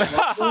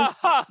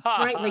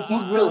 right, like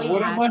you really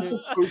what am I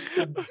supposed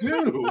to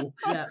do?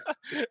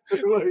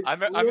 I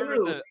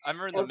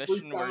remember the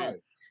mission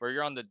where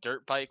you're on the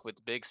dirt bike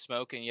with Big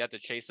Smoke and you have to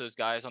chase those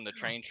guys on the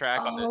train track.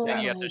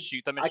 Then you have to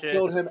shoot them and shit. I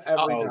killed him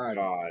every time.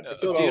 God.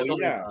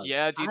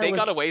 Dude, they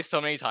got away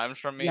so many times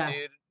from me,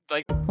 dude.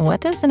 Like,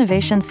 what does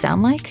innovation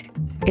sound like?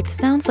 It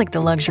sounds like the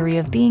luxury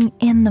of being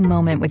in the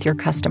moment with your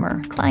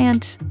customer,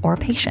 client, or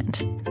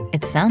patient.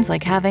 It sounds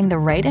like having the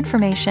right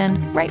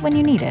information right when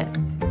you need it.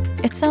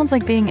 It sounds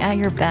like being at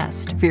your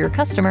best for your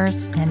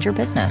customers and your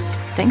business.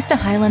 Thanks to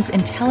Hyland's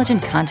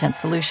intelligent content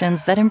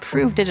solutions that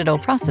improve digital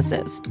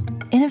processes,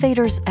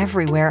 innovators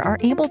everywhere are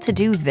able to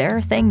do their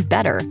thing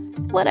better,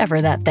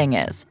 whatever that thing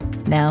is.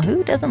 Now,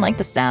 who doesn't like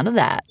the sound of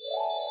that?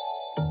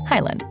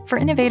 Hyland, for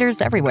innovators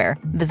everywhere.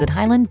 Visit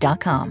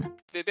hyland.com.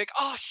 They'd be like,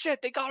 oh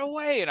shit, they got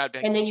away. And I'd be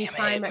like, and then you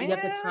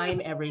have to time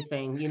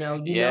everything. You know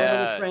when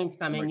the train's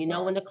coming, you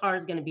know when the car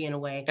is going to be in a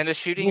way. And the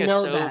shooting is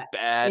so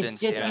bad in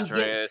San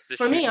Andreas.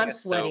 For me, I'm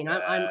sweating.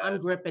 I'm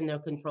gripping the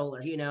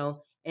controller,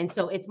 And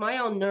so it's my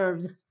own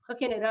nerves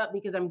fucking it up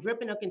because I'm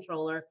gripping a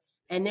controller.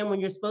 And then when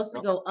you're supposed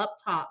to go up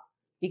top,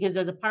 because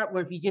there's a part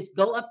where if you just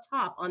go up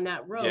top on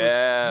that road,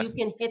 you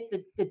can hit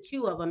the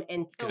two of them and kill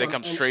them. Because they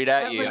come straight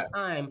at you. Every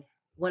time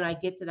when I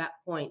get to that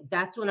point,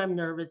 that's when I'm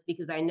nervous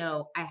because I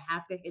know I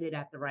have to hit it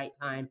at the right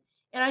time.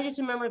 And I just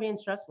remember being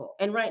stressful.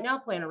 And right now,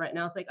 playing it right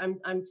now, it's like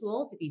I'm too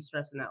old to be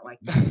stressing out like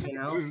that, you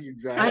know?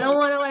 Exactly. I don't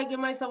want to like give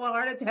myself a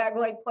heart attack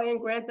like playing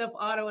Grand Theft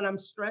Auto and I'm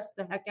stressed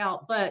the heck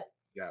out. But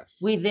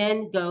we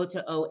then go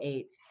to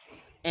 08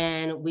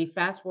 and we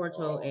fast forward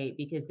to 08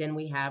 because then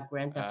we have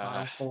Grand Theft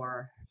Auto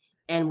 4.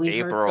 And we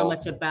heard so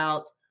much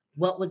about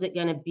what was it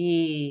going to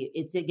be?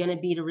 Is it going to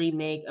be the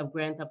remake of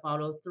Grand Theft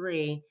Auto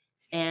 3?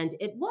 And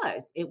it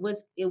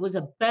was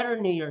a better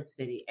New York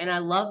City. And I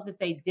love that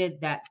they did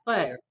that,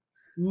 but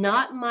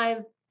not my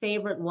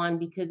favorite one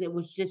because it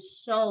was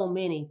just so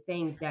many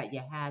things that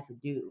you had to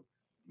do.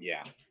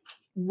 Yeah.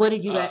 What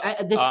did you guys?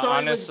 The story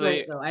honestly, was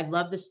great though. I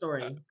love the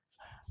story.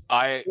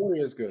 The story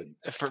is good.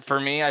 For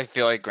me, I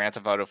feel like Grand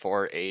Theft Auto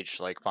 4 aged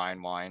like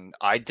fine wine.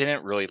 I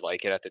didn't really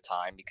like it at the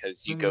time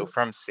because you go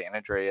from San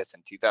Andreas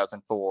in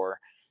 2004,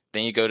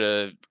 then you go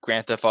to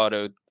Grand Theft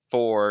Auto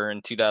 4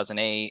 in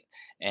 2008,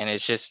 and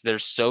it's just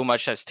there's so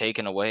much that's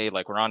taken away.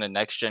 Like we're on a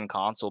next gen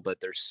console,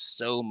 but there's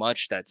so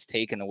much that's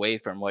taken away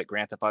from what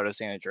Grand Theft Auto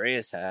San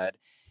Andreas had.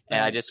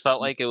 And I just felt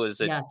like it was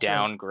a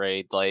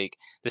downgrade. Like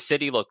the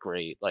city looked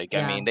great. Like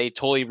I mean, they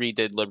totally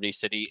redid Liberty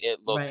City. It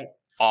looked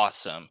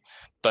awesome.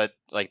 But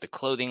like the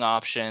clothing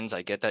options,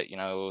 I get that, you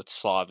know, it's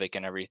Slavic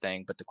and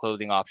everything, but the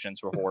clothing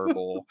options were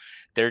horrible.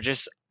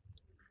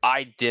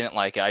 I didn't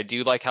like it. I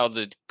do like how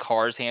the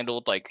cars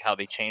handled, like how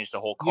they changed the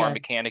whole car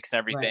mechanics and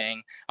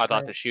everything. I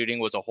thought the shooting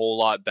was a whole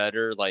lot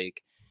better.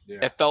 Like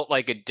it felt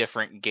like a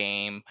different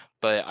game,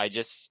 but I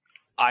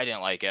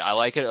didn't like it. I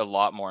like it a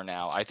lot more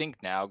now. I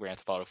think now Grand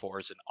Theft Auto 4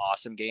 is an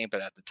awesome game,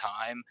 but at the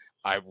time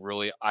I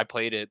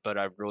played it, but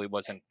I really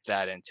wasn't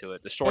that into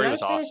it. The story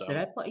was awesome.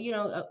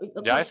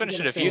 I finished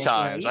it a few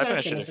times. I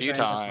finished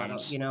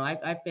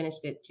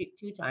it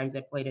two times.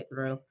 I played it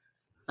through.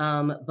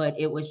 But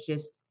it was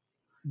just,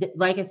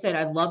 like I said,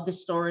 I love the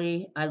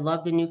story. I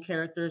love the new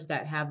characters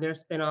that have their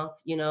spinoff,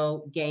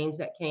 games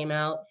that came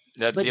out.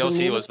 That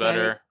DLC was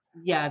better.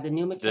 Yeah, the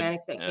new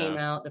mechanics that came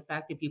out. The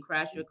fact if you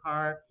crash your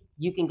car,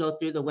 you can go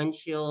through the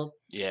windshield.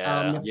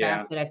 The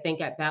fact that I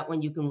think at that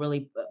one you can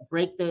really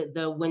break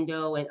the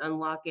window and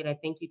unlock it. I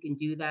think you can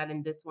do that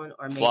in this one.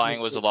 Or maybe flying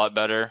was a lot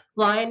better.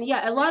 Flying,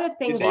 a lot of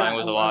things. Flying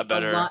was a lot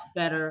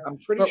better. I'm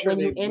pretty sure when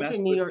you enter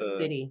New York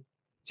City.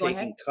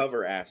 Taking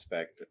cover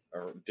aspect,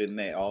 or didn't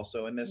they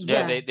also in this? They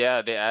added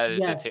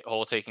the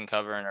whole taking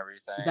cover and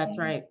everything. That's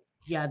right.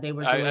 Yeah, they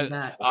were doing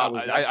that. They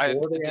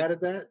added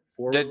that.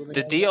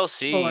 The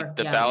DLC,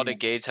 the Ballad of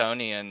Gay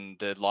Tony and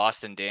the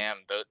Lost and Damned,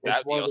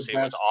 that DLC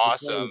was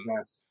awesome.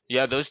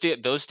 Yeah, those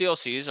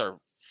DLCs are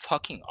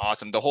fucking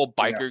awesome. The whole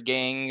biker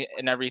gang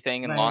and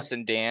everything and Lost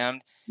and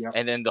Damned,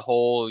 and then the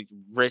whole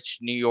rich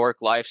New York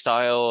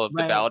lifestyle of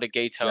the Ballad of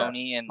Gay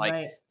Tony and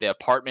like the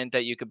apartment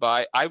that you could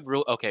buy.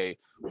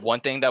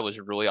 One thing that was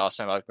really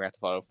awesome about Grand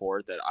Theft Auto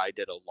 4 that I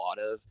did a lot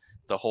of,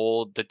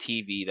 the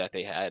TV that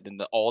they had and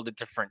all the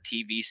different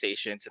TV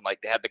stations, and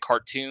like they had the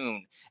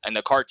cartoon, and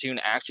the cartoon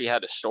actually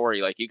had a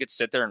story. Like you could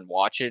sit there and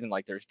watch it, and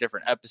like there's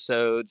different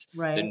episodes.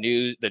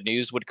 The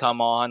news would come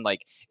on.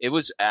 Like it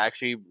was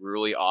actually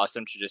really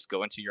awesome to just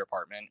go into your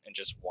apartment and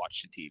just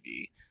watch the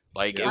TV.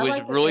 Like it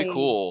was really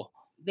cool.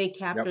 They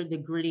captured the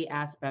gritty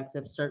aspects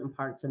of certain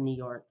parts of New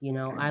York.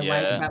 I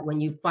like that when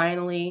you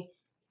finally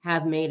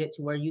have made it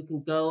to where you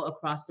can go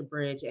across the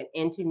bridge and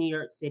into New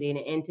York City and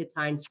into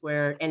Times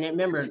Square. And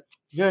remember,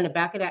 you're in the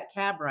back of that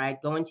cab ride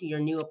going to your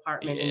new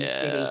apartment in the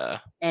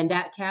city. And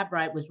that cab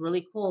ride was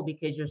really cool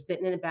because you're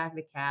sitting in the back of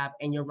the cab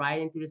and you're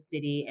riding through the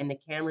city and the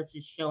camera's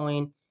just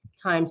showing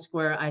Times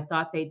Square. I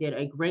thought they did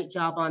a great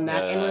job on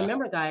that. And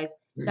remember, guys,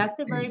 that's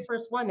the very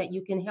first one that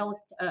you can hail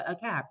a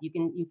cab. You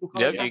can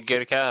call you can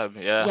get a cab.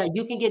 Yeah,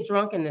 you can get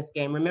drunk in this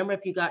game. Remember,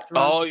 if you got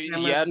drunk,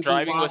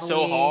 driving was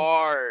so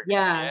hard.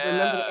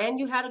 Remember, and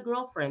you had a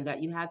girlfriend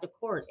that you had to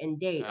court and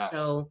date.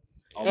 So,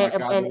 along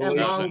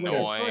with the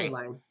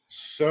storyline.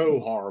 So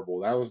horrible.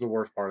 That was the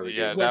worst part of the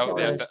game.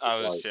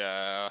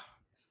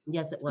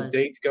 Yes, it was.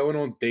 Going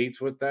on dates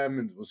with them,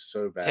 and it was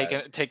so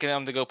bad. Taking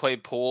them to go play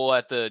pool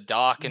at the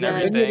dock and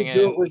everything. And you had to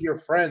do it with your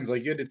friends.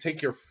 Like you had to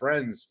take your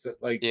friends to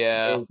the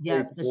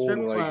strip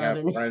club, like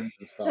have friends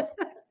and stuff.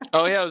 It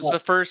was the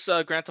first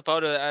Grand Theft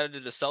Auto that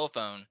added a cell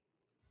phone.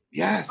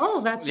 Yes.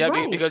 Oh, that's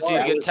right. Because you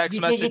get text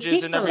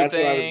messages and everything.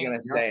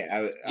 That's what I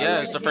was gonna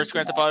say. It's the first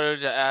Grand Theft Auto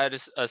to add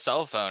a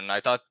cell phone.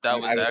 I thought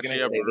that was actually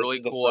a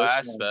really cool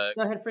aspect.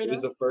 Go ahead, Fredo. It was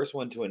the first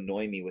one to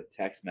annoy me with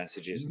text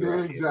messages.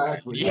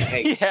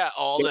 Exactly.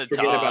 All the time.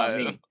 Forget about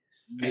me.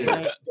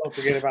 Don't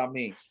forget about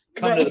me.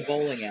 Come to the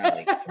bowling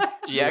alley. Come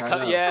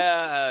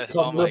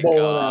to the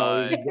bowling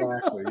alley.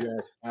 Exactly.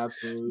 Yes,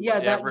 absolutely.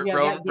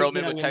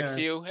 Roman would text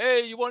you,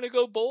 "Hey, you want to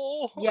go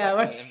bowl?" Yeah,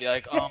 right. And be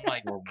like, "Oh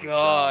my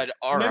god,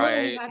 all right." Remember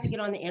when you had to get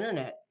on the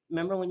internet?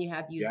 Remember when you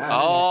had to use Yes.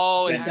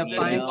 Oh, the yeah,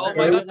 find oh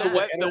certain my of god,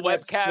 that? the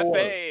web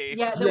cafe.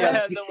 Yeah,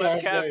 The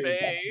web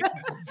cafe.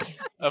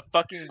 A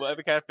fucking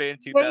web cafe in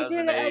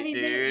 2008,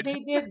 dude. They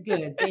did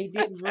good. They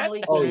did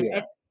really Oh, good. yeah.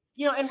 And,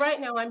 you know, and right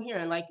now I'm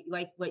hearing like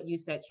what you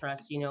said,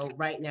 Trust. You know,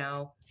 right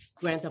now,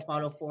 Grand Theft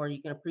Auto 4,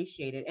 you can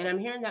appreciate it, and I'm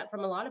hearing that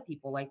from a lot of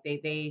people. Like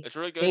It's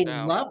really good they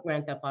now. love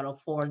Grand Theft Auto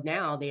 4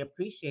 now. They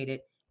appreciate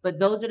it. But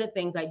those are the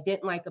things I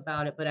didn't like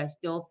about it. But I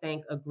still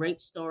think a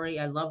great story.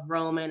 I love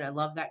Roman. I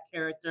love that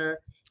character,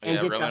 and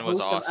Yeah, just Roman a was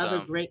host of other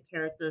awesome. great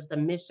characters. The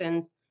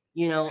missions,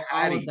 you know,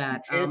 all of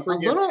that. You can't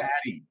forget a little.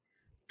 Patty.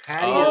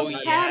 Patty Oh, is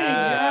my Patty,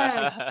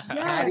 yeah. yes,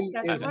 Patty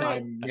that's is my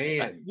right.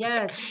 man.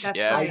 Yes, that's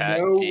Yeah, right. I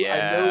know we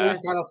yeah.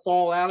 kind of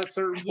fall out at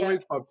certain Yeah.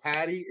 points, but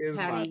Patty is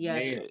my Patty, yes.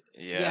 man.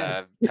 Yeah,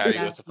 Yes, Patty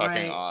was that's fucking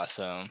right.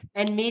 awesome.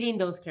 And meeting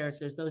those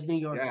characters, those New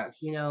Yorkers,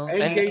 Yes, you know,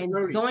 and Gay and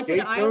Tony. going to Gay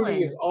the Tony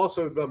island. is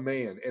also the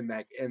man in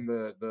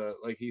the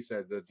like he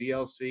said, the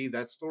DLC,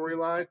 that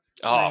storyline.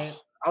 Oh, Right.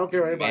 I don't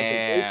care what anybody says.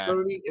 Gay man.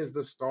 Tony is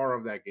the star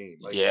of that game.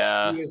 Like,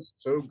 Yeah. he is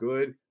so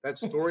good. That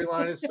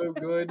storyline is so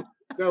good.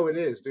 No, it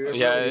is, dude. It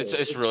Yeah, really it's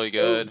is. really so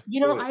good.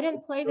 You know, good. I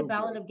didn't play the so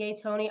Ballad good. of Gay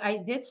Tony. I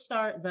did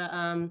start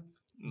the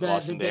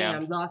Lost and Dam,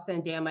 Damned. Lost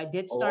and Dam. I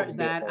did Oh, start Lost and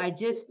that. Damned. I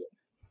just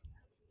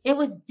it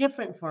was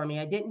different for me.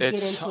 I didn't get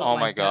It's into it oh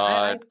my like that.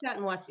 I god. sat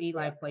and watched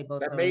Eli play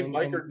both That of main them,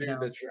 biker and dude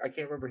that I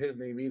can't remember his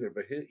name either,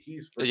 but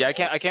he's Yeah, I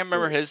can't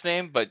remember good. his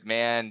name, but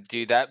man,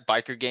 dude, that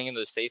biker gang in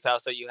the safe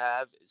house that you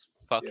have is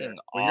fucking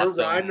When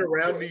awesome. you're riding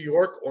around New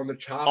York on the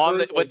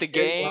choppers with the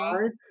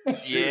gang,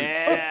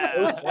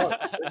 yeah,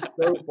 it's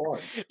so fun.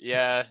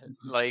 Yeah,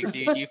 like,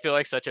 dude, you feel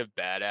like such a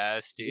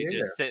badass, dude, Yeah.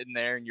 just sitting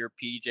there in your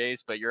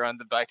PJs, but you're on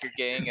the biker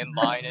gang and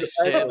line and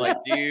shit. Like,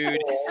 dude,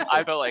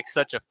 I felt like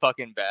such a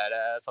fucking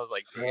badass. I was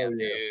like, damn,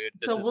 dude,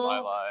 this is my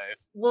life.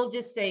 We'll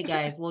just say,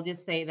 guys, we'll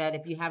just say that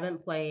if you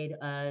haven't played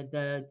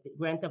the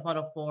Grand Theft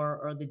Auto 4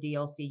 or the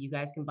DLC, you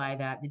guys can buy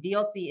that. The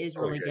DLC is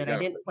really good. I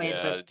didn't play it,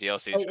 but the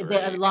DLC is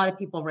great. a lot of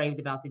people raved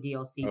about the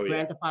DLC. Oh,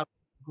 Grand Theft Auto,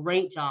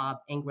 great job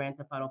in Grand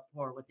Theft Auto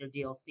 4 with their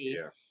DLC.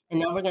 Yeah. And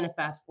now we're going to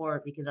fast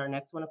forward because our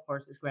next one, of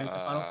course, is Grand Theft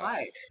Auto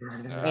 5.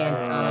 And,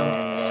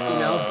 you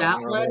know, that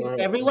one,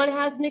 everyone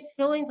has mixed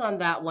feelings on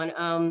that one.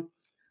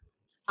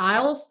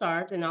 I'll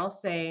start and I'll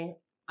say,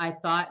 I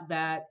thought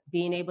that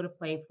being able to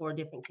play 4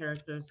 different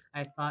characters,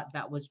 I thought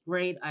that was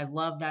great. I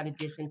love that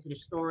addition to the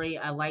story.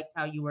 I liked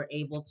how you were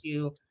able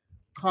to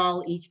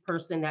call each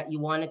person that you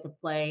wanted to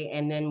play.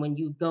 And then when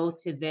you go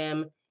to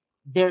them,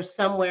 they're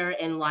somewhere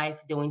in life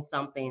doing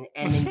something.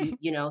 And then,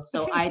 you know,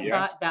 so I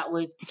thought that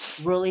was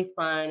really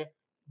fun.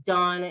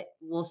 Don,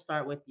 we'll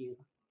start with you.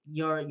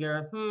 Your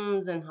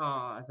hms and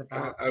haws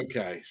about.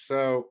 Okay,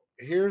 so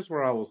here's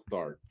where I will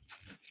start.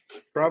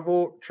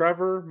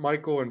 Trevor,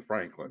 Michael, and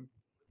Franklin.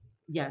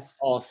 Yes.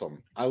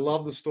 Awesome. I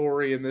love the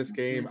story in this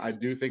game. I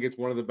do think it's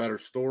one of the better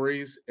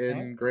stories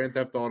in Grand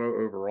Theft Auto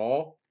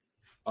overall.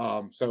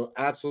 So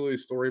absolutely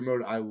story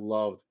mode. I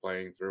loved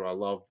playing through. I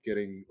loved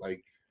getting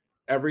like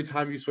every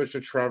time you switch to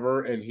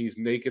Trevor and he's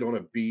naked on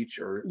a beach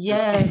or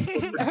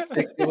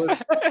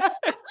ridiculous,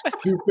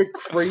 stupid,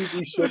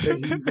 crazy shit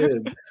that he's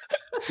in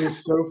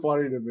is so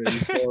funny to me.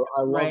 So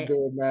I love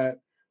doing that.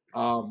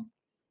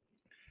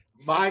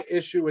 My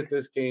issue with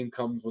this game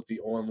comes with the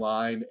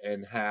online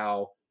and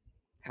how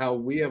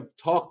we have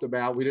talked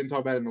about, we didn't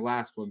talk about it in the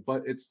last one,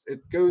 but it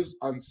goes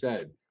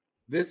unsaid.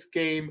 This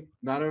game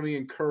not only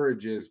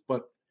encourages,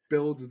 but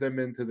builds them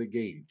into the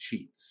game,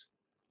 cheats.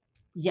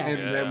 Yes.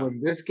 And then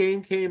when this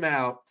game came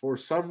out, for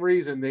some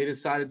reason, they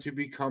decided to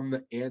become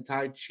the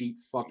anti-cheat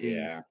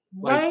fucking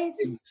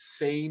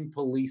insane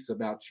police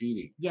about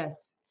cheating.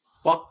 Yes.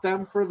 Fuck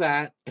them for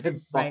that and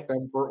fuck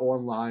them for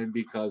online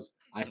because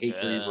I hate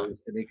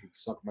grievers and they can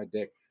suck my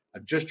dick.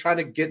 I'm just trying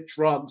to get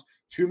drugs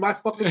to my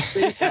fucking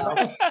safe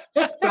house.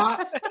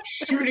 Stop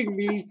shooting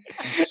me,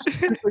 you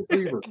stupid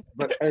griever.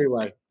 But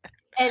anyway.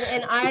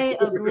 And I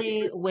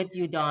agree with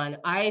you, Don.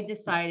 I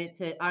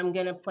decided I'm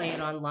going to play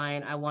it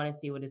online. I want to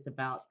see what it's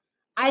about.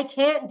 I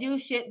can't do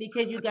shit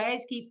because you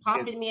guys keep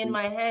popping me in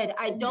my head.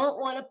 I don't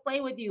want to play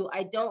with you.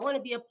 I don't want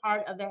to be a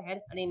part of the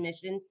headhunting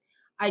missions.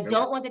 I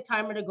don't want the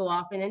timer to go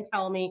off and then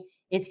tell me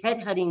it's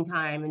headhunting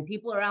time and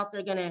people are out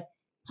there going to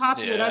pop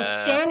you. And I'm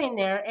standing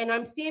there and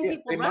I'm seeing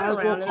people run around.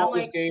 They might as well call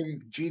this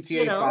game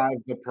GTA 5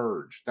 The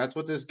Purge. That's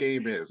what this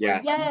game is.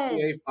 Yes. Like,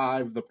 GTA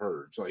 5 The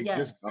Purge. Like,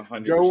 just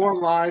 100%. go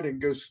online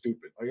and go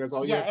stupid. Like, that's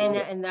all you have to do.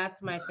 And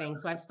that's my thing.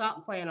 So I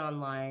stopped playing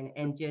online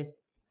and just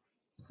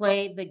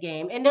played the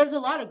game. And there's a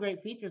lot of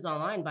great features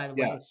online, by the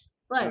way. Yes.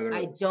 But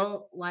I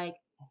don't like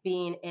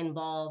being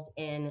involved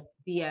in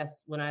BS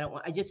when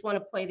I just want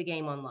to play the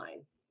game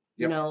online.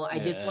 You know, I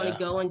just want to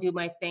go and do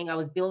my thing. I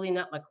was building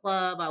up my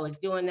club. I was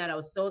doing that. I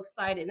was so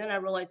excited. And then I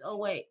realized, oh,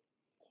 wait,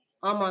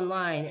 I'm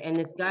online. And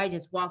this guy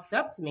just walks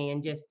up to me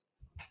and just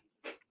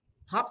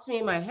pops me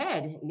in my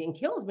head and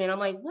kills me. And I'm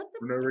like, what the?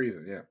 For no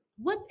reason,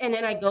 What? And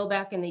then I go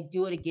back and they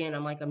do it again.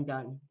 I'm like, I'm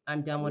done.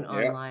 I'm done with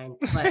online.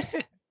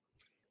 But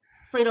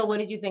Fredo, what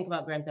did you think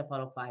about Grand Theft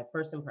Auto 5?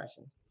 First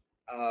impressions?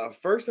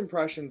 First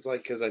impressions,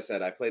 like, because I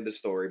said, I played the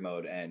story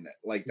mode and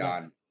like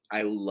Don,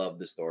 I love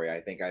the story.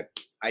 I think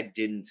I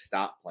didn't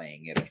stop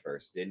playing it at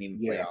first. Didn't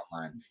even play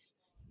online.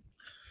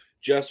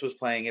 Just was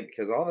playing it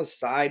because all the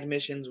side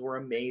missions were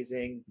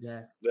amazing.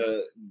 Yes.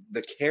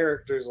 The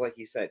characters, like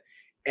you said,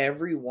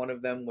 every one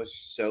of them was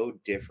so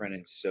different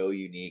and so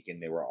unique,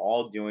 and they were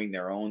all doing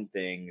their own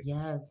things.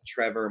 Yes.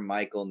 Trevor,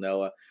 Michael,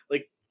 Noah.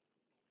 Like,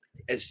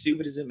 as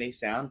stupid as it may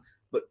sound,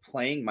 but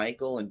playing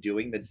Michael and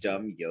doing the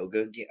dumb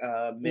yoga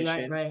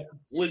mission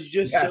was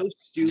just so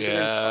stupid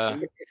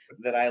and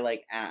that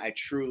I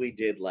truly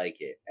did like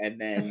it. And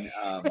then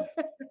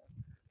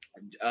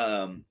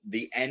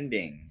the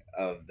ending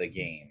of the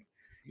game,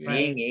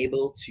 being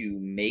able to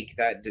make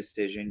that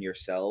decision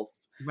yourself,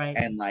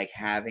 and like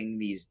having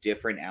these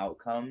different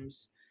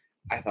outcomes,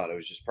 I thought it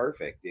was just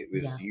perfect. It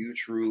was you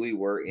truly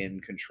were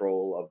in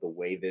control of the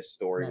way this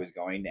story was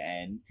going to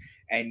end,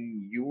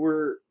 and you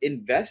were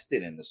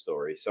invested in the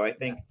story. So I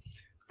think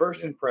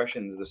first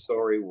impressions, the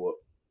story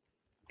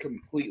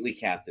completely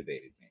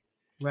captivated me.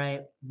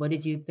 Right. What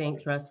did you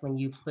think, Trust, when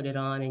you put it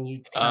on and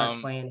you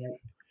started playing it?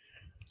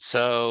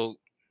 So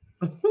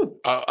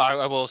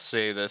I will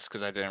say this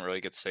because I didn't really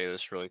get to say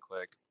this really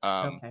quick.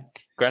 Grand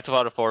Theft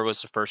Auto 4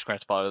 was the first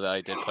Grand Theft Auto that I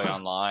did play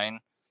online.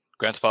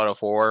 Grand Theft Auto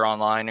 4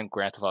 online and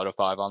Grand Theft Auto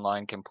 5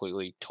 online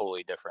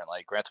totally different.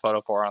 Like Grand Theft Auto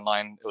 4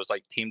 online, it was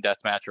like team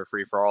deathmatch or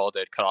free for all.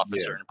 They'd cut off a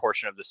certain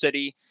portion of the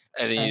city,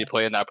 and then you need to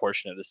play in that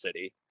portion of the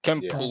city.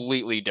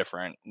 Completely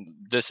different.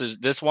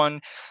 This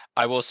one,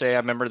 I will say, I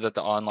remember that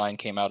the online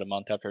came out a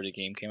month after the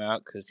game came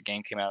out because the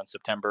game came out in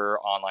September.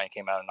 Online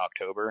came out in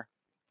October.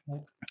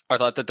 I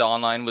thought that the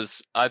online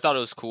I thought it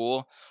was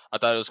cool. I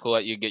thought it was cool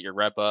that you get your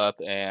rep up,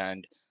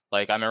 and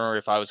like I remember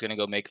if I was gonna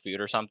go make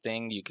food or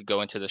something, you could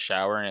go into the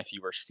shower, and if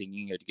you were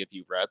singing, it'd give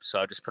you reps.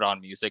 So I just put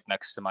on music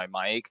next to my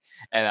mic,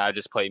 and I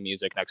just play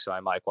music next to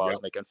my mic while I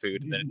was making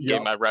food, and then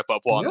get my rep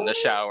up while I'm in the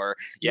shower.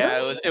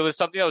 Yeah, it was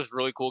something that was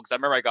really cool because I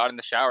remember I got in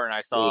the shower and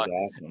I saw,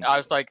 I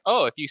was like,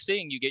 oh, if you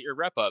sing, you get your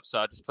rep up. So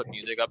I just put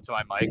music up to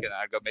my mic, and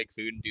I'd go make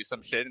food and do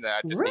some shit, and then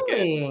I'd just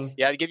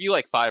I'd give you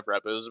like 5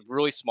 rep. It was a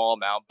really small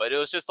amount, but it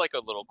was just like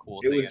a little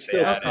cool thing. It was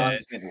still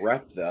constant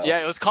rep though.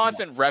 Yeah, it was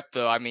constant rep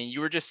though. I mean,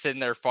 you were just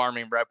sitting there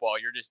farming rep while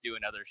you're just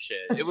doing other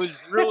shit. It was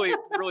really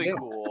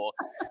cool.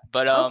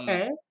 But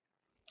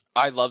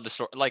I love the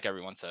story. Like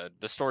everyone said,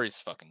 the story's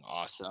fucking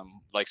awesome.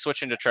 Like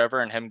switching to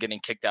Trevor and him getting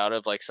kicked out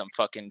of like some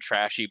fucking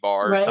trashy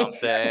bar or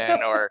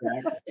something, or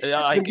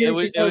like it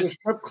was a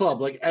strip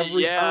club like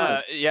every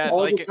time. Yeah, all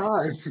like, the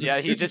time. Yeah,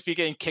 he'd just be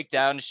getting kicked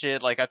out and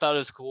shit. Like I thought it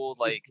was cool.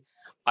 Like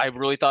I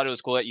really thought it was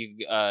cool that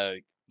you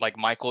like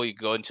Michael, you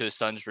go into his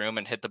son's room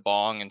and hit the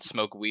bong and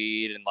smoke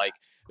weed, and like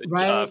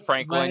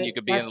Franklin, you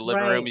could be in the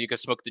living room and you could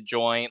smoke the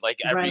joint. Like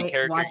every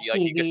character,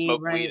 you could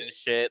smoke weed and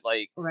shit.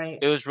 Like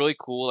it was really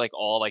cool. Like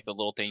all like the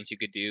little things you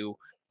could do,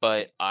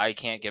 but I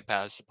can't get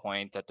past the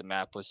point that the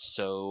map was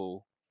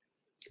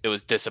it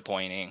was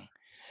disappointing.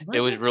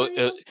 It was really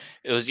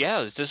it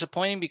was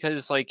disappointing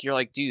because like you're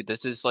like, dude,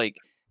 this is like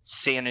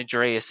San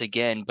Andreas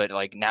again, but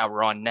like now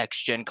we're on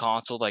next gen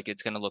console, like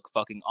it's gonna look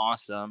fucking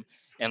awesome.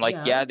 And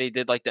like they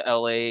did like the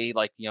LA,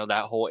 like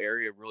that whole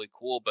area really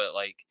cool, but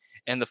like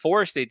in the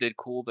forest they did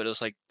cool, but it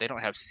was like they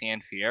don't have San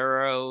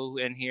Fierro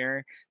in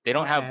here. They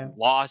don't have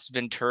Las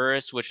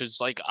Venturas, which is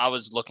like I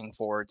was looking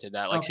forward to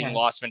that, like seeing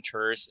Las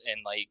Venturas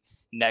and like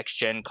next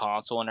gen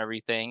console and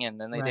everything,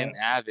 and then they didn't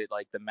have it.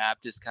 Like the map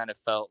just kind of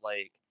felt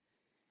like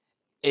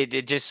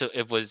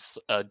it was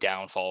a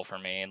downfall for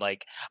me.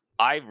 Like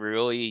I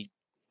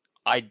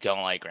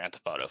don't like Grand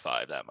Theft Auto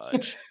 5 that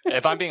much.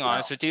 If I'm being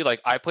honest with you,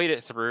 like I played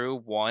it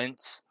through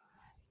once,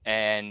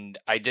 and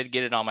I did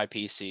get it on my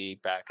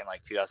PC back in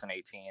like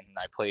 2018, and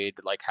I played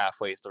like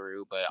halfway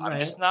through, but I'm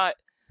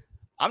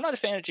not a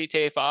fan of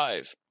GTA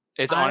 5.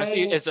 It's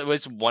honestly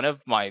it's one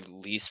of my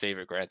least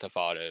favorite Grand Theft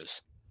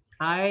Autos.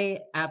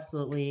 I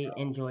absolutely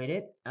enjoyed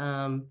it.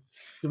 The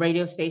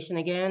radio station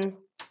again,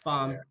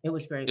 bomb. It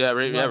was great. Yeah,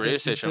 radio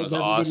station was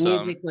awesome. The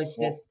music was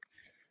just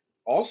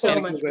also so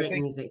much great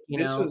music,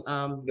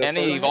 and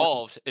it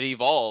evolved.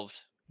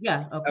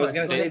 Yeah, of course. I was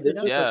gonna say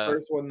this was the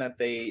first one that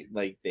they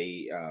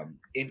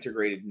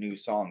integrated new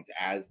songs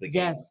as the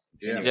game.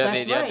 They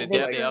updated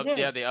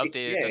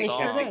the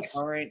songs.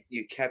 Current,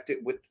 you kept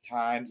it with the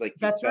times. Like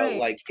you felt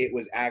like it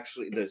was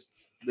actually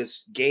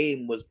this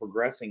game was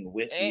progressing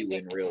with you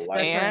in real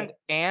life.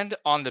 And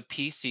on the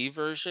PC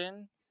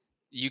version,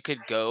 you could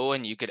go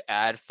and you could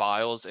add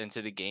files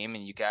into the game,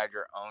 and you could add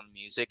your own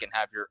music and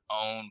have your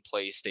own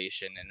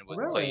PlayStation, and it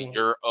would play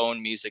your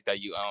own music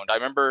that you owned. I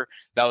remember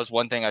that was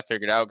one thing I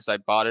figured out because I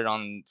bought it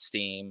on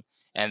Steam,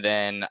 and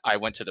then I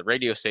went to the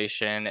radio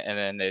station, and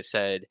then they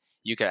said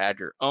you could add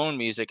your own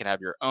music and have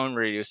your own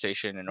radio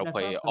station, and it'll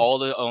play all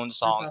the own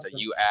songs that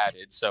you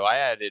added. So I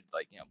added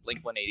like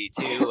Blink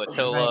 182,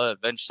 Attila,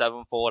 Avenged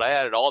Sevenfold. I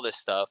added all this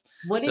stuff.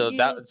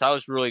 That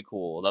was really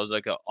cool. That was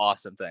like an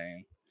awesome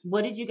thing.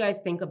 What did you guys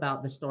think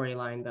about the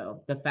storyline,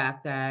 though? The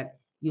fact that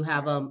you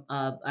have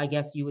I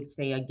guess you would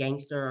say a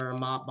gangster or a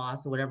mob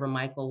boss or whatever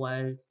Michael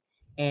was,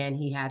 and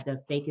he had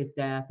to fake his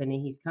death, and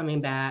then he's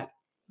coming back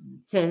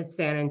to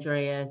San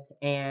Andreas,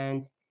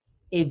 and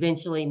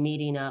eventually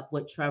meeting up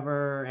with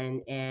Trevor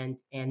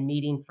and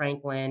meeting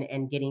Franklin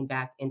and getting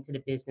back into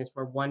the business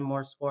for one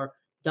more score.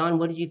 Don,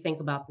 what did you think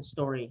about the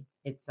story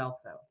itself,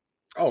 though?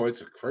 Oh,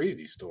 it's a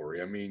crazy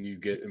story. I mean, you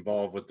get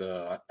involved with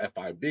the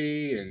FIB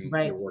and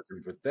Right. you're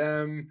working with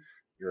them.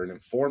 You're an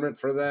informant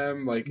for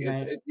them. Like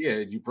yeah,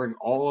 you bring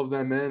all of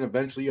them in.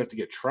 Eventually you have to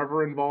get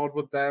Trevor involved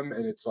with them.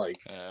 And it's like,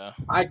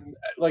 I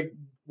like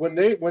when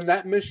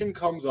that mission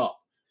comes up,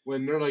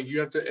 when they're like, you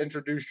have to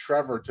introduce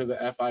Trevor to the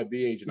FIB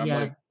agent.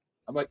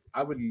 I'm like,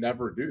 I would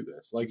never do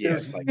this. Like,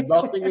 there's like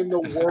nothing in the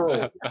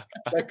world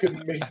that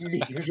could make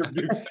me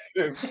introduce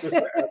him to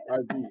the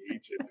FIB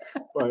agent.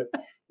 But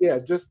yeah,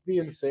 just the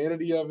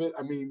insanity of it.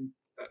 I mean,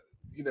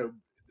 you know,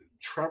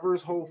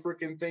 Trevor's whole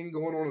freaking thing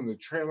going on in the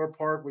trailer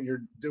park when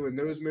you're doing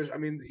those missions. I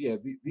mean,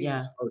 these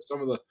are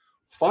some of the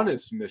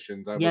funnest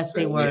missions. I would say.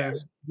 They were.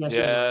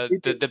 Yes,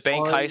 the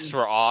bank heists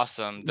were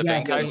awesome. The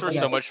bank heists were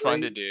so much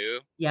fun to do.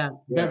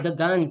 The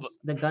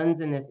guns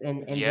in this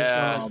and this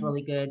one was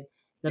really good.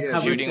 The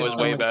cover shooting was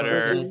way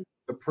better.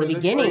 The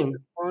beginning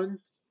was fun.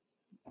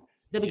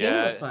 The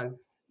beginning was fun.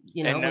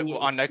 You know, and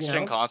on next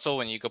gen console,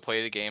 when you could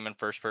play the game in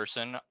first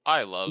person,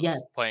 I love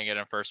playing it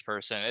in first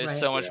person. It's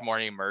so much more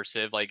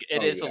immersive. Like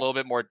it is a little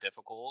bit more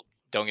difficult.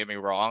 Don't get me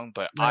wrong,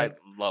 but I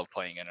love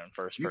playing it in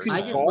first person. I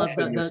just love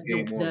this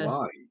game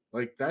online.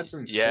 Like that's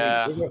insane.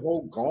 Yeah, there's a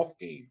whole golf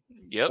game.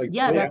 Yep. Like,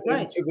 that's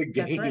right. To the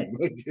game,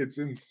 like it's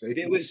insane.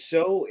 It was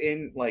so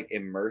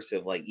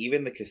immersive. Like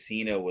even the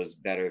casino was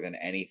better than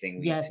anything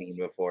we'd seen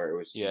before. It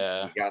was you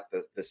got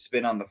the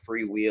spin on the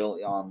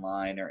freewheel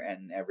online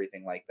and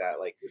everything like that.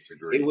 Like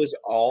it was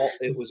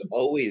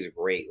always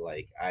great.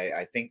 Like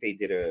I think they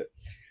did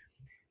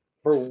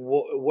for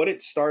what it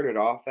started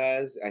off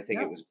as. I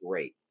think it was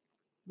great.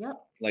 Yep.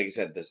 Like I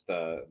said,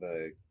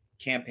 the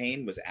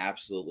campaign was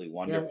absolutely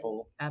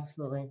wonderful.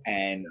 Absolutely.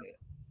 And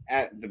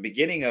at the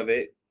beginning of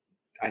it,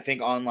 I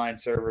think online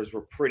servers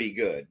were pretty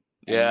good.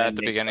 At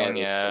the beginning,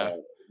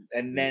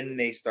 and then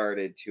they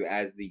started to,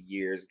 as the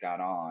years got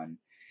on,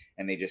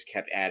 and they just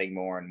kept adding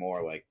more and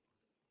more. Like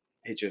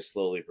it just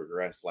slowly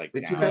progressed. Like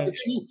they took out the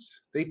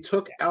cheats. They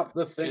took out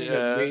the thing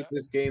that made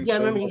this game. Yeah, I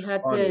remember you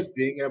had to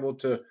being able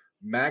to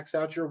max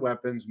out your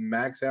weapons,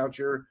 max out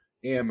your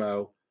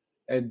ammo,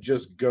 and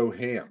just go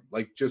ham.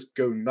 Like just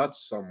go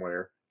nuts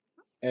somewhere.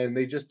 And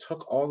they just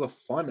took all the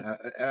fun.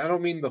 I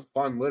don't mean the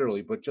fun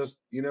literally, but just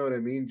you know what I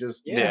mean.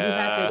 Just you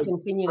had to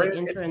continue to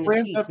enter in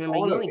the cheats. Remember,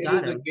 you only got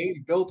it. It is a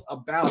game built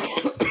about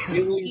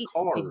stealing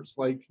cars.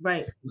 Like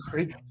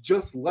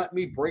just let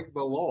me break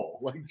the law.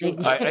 Like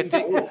just I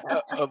think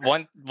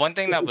one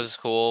thing that was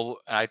cool.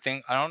 I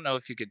don't know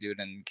if you could do it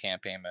in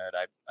campaign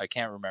mode. I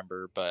can't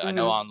remember, but I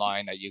know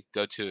online that you could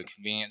go to a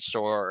convenience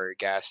store or a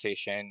gas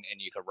station and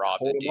you could rob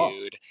the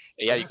dude.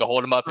 Yeah, you could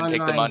hold him up and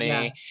take the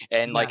money,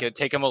 and like it'd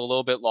take him a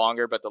little bit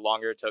longer. But the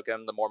longer it took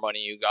him, the more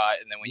money you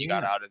got, and then when you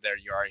got out of there,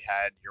 you already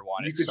had your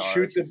wanted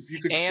stars. You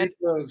could shoot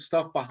the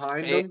stuff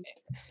behind them.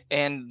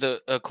 And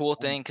the cool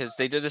thing, because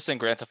they did this in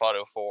Grand Theft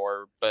Auto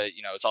 4, but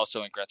it's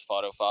also in Grand Theft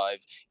Auto 5.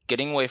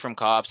 Getting away from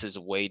cops is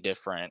way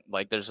different.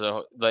 Like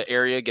the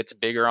area gets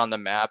bigger on the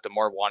map, the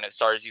more wanted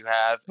stars you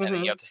have, and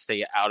then you have to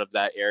stay out of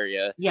that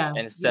area. Yeah.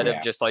 Instead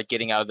of just like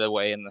getting out of the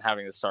way and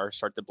having the stars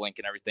start to blink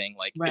and everything.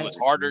 Like it was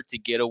harder to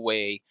get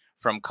away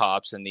from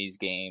cops in these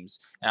games,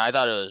 and I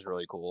thought it was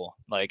really cool.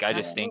 Like I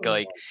just think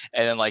like,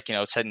 and then like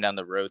setting down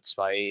the road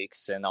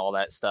spikes and all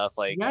that stuff.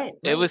 Like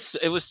it was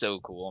so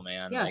cool,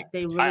 man. Yeah, like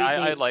they really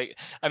I like.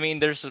 I mean,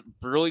 there's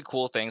really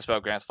cool things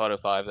about Grand Theft Auto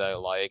 5 that I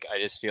like. I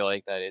just feel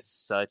like that it's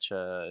such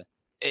a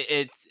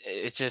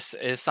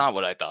it's not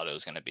what I thought it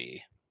was gonna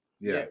be.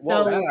 Yeah,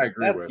 well, that I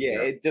agree with.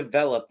 Yeah, it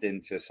developed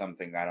into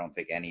something I don't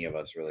think any of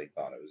us really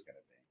thought it was gonna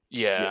be.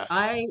 Yeah,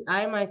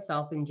 I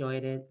myself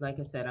enjoyed it. Like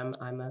I said,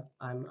 I'm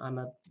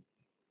a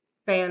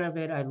fan of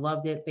it. I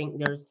loved it. Think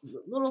there's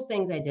little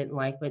things I didn't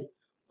like, but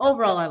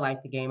overall I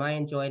liked the game. I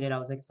enjoyed it. I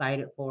was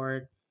excited for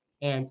it,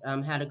 and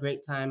had a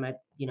great time at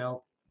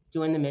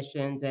doing the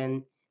missions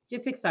and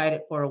just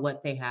excited for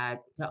what they had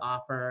to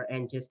offer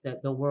and just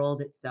the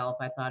world itself.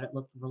 I thought it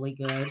looked really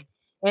good,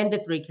 and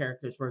the three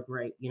characters were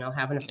great.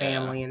 Having a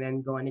family and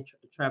then going to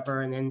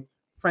Trevor and then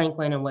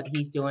Franklin and what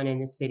he's doing in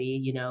the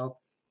city.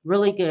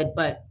 Really good.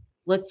 But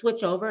let's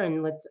switch over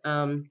and let's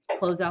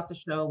close out the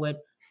show with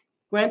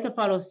Grand Theft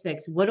Auto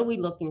 6, what are we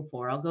looking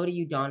for? I'll go to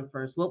you, Don,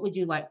 first. What would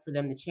you like for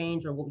them to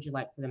change, or what would you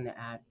like for them to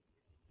add?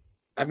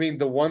 I mean,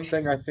 the one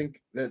thing I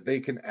think that they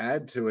can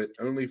add to it,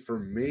 only for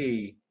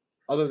me,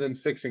 other than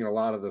fixing a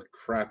lot of the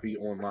crappy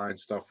online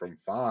stuff from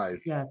 5,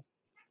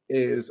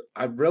 is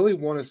I really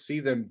want to see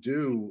them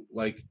do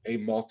like a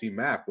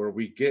multi-map where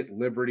we get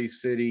Liberty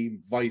City,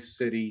 Vice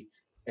City,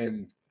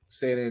 and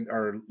San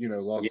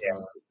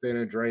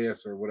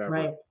Andreas or whatever.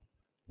 Right.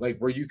 Like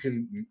where you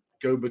can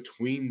go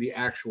between the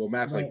actual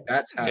maps. Like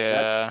that's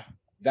how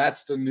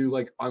that's the new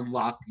like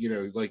unlock,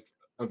 like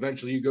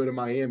eventually you go to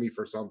Miami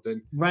for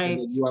something, right? And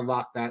then you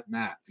unlock that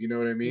map. You know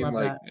what I mean?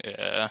 Love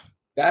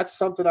that's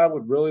something I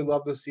would really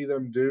love to see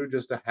them do,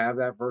 just to have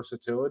that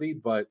versatility.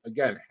 But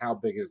again, how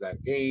big is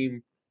that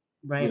game?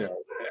 Right.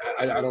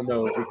 I don't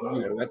know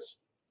if that's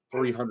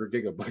 300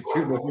 gigabytes.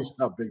 Who knows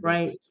how big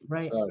that is.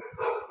 Right. So,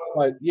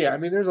 but yeah, I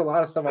mean, there's a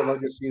lot of stuff I'd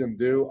like to see them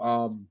do.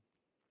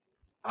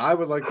 I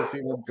would like to see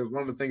them because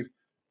one of the things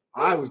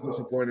I was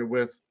disappointed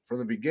with from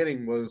the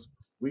beginning was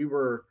we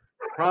were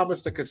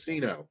promised a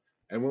casino,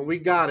 and when we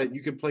got it,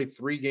 you can play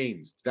 3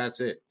 games. That's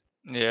it.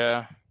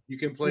 Yeah. You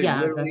can play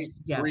literally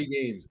 3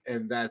 games,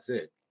 and that's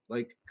it.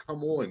 Like,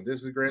 come on.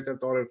 This is Grand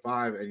Theft Auto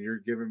 5, and you're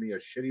giving me a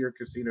shittier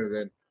casino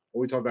than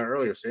what we talked about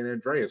earlier, San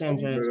Andreas.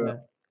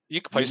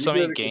 You can play so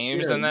many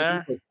games in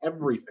there.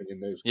 Everything in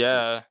those.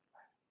 Yeah.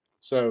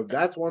 So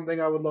that's one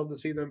thing I would love to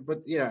see them. But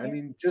yeah, I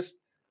mean, just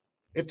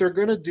if they're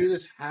gonna do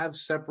this, have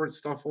separate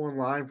stuff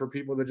online for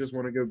people that just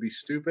want to go be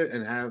stupid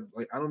and have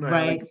like I don't know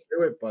how they can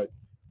do it, but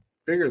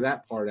figure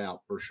that part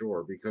out for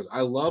sure. Because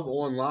I love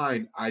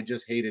online. I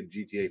just hated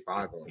GTA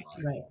 5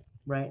 online.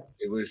 Right.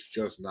 It was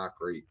just not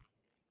great,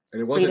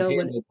 and it wasn't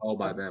handled well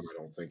by them.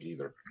 I don't think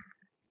either.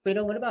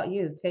 Frito, what about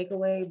you?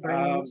 Takeaway,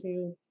 brand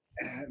new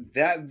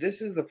that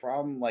this is the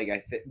problem. Like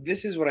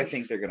this is what I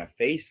think they're gonna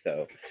face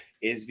though,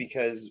 is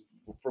because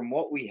from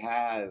what we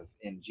have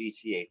in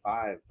GTA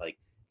 5, like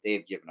they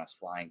have given us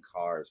flying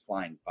cars,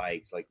 flying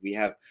bikes. Like we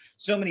have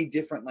so many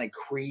different like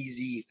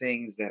crazy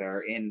things that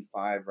are in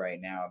 5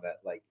 right now that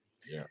like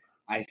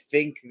I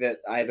think that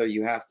either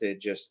you have to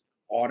just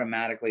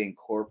automatically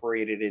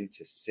incorporate it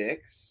into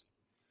 6.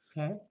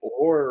 Okay.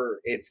 Or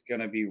it's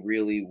going to be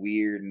really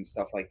weird and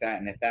stuff like that.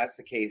 And if that's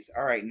the case,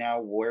 all right,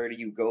 now where do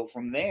you go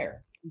from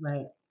there?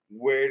 Right.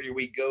 Where do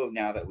we go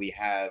now that we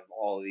have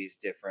all these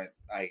different,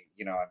 I'm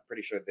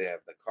pretty sure they have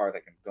the car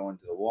that can go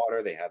into the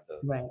water. They have the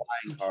flying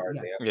cars.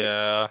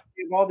 Yeah.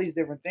 They have all these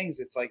different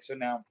things. It's like, so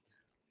now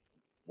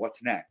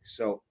what's next?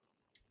 So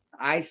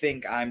I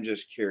think I'm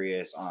just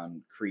curious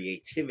on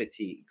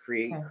creatively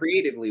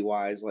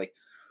wise, like,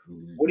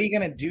 what are you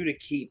going to do to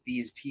keep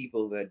these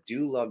people that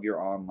do love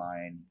your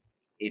online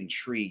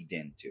intrigued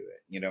into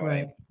it? You know what I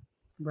mean?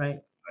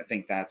 Right. I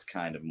think that's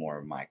kind of more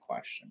of my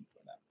question for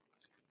them.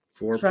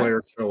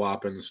 4-player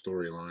co-op in the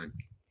storyline.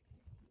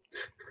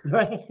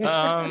 Right.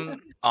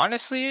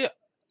 Honestly,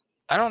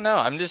 I don't know.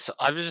 I've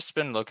just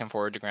been looking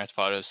forward to Grand Theft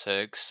Auto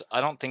 6.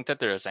 I don't think that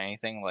there's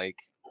anything like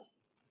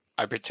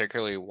I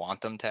particularly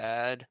want them to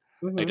add.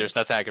 Like, there's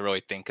nothing I could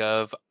really think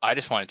of. I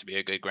just want it to be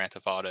a good Grand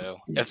Theft Auto.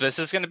 If this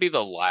is going to be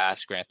the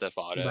last Grand Theft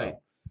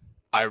Auto,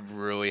 I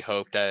really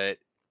hope that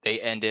they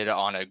ended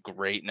on a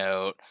great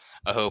note.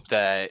 I hope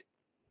that,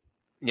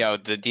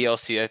 the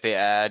DLC that they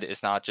add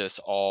is not just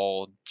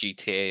all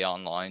GTA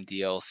Online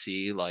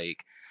DLC.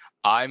 Like,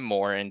 I'm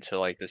more into,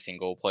 like, the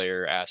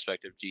single-player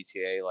aspect of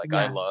GTA. Like,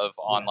 I love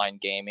online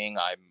gaming.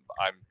 I'm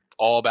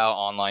all about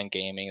online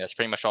gaming. That's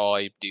pretty much all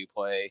I do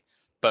play.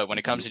 But when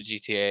it comes to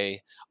GTA,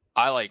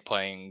 I like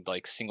playing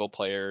like single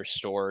player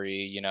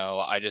story,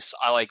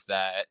 I like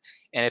that.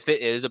 And if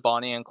it is a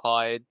Bonnie and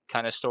Clyde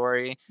kind of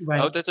story, I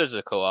hope that there's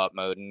a co-op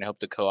mode, and I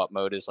hope the co-op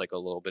mode is like a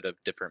little bit of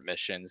different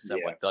missions than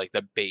what like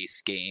the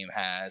base game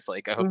has.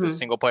 Like I hope the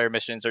single player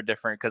missions are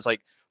different, because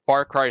like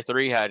Far Cry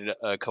 3 had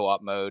a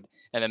co-op mode,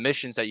 and the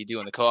missions that you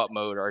do in the co-op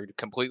mode are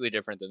completely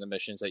different than the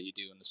missions that you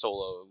do in the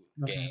solo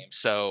game.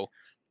 So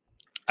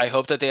I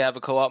hope that they have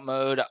a co-op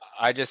mode.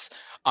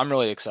 I'm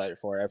really excited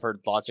for it. I've heard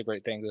lots of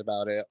great things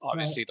about it.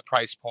 Obviously, the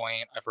price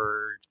point. I've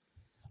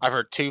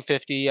heard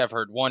 $250. I've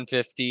heard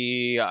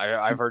 $150.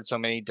 I've heard so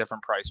many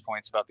different price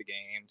points about the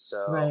game.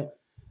 So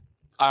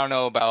I don't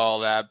know about all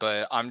that,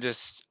 but I'm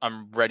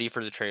ready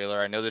for the trailer.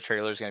 I know the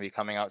trailer is going to be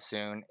coming out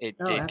soon.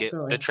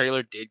 The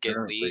trailer did get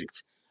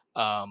leaked.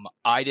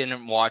 I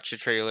didn't watch the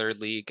trailer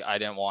leak. I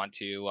didn't want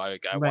to. I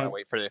want to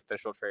wait for the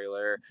official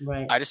trailer.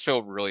 I just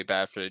feel really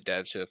bad for the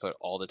devs who have put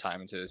all the time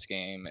into this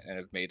game and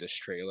have made this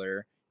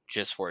trailer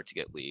just for it to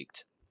get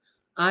leaked.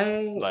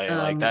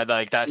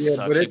 That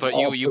sucks.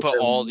 You put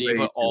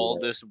all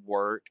this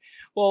work.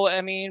 Well,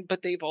 I mean,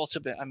 but they've also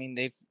been.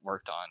 They've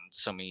worked on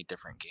so many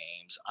different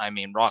games. I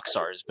mean,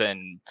 Rockstar has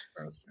been.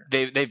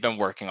 They've been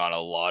working on a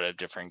lot of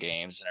different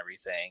games and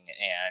everything,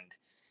 and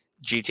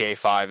GTA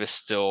 5 is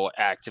still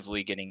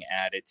actively getting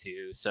added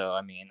to. So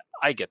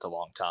I get the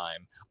long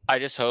time. I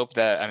just hope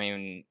that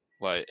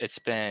it's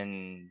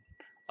been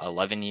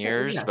 11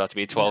 years, about to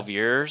be 12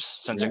 years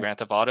since a Grand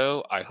Theft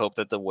Auto. I hope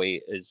that the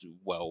wait is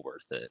well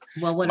worth it.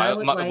 Well, my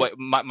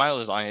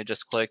lasagna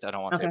just clicked. I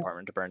don't want the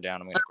apartment to burn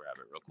down. I'm going to grab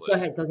it real quick. Go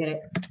ahead, go get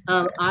it.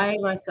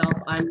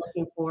 I'm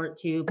looking forward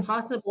to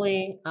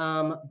possibly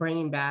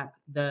bringing back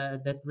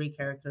the 3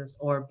 characters,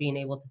 or being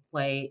able to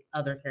play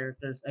other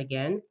characters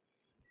again.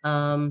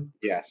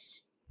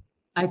 Yes.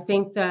 I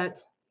think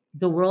that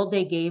the world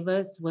they gave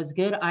us was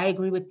good. I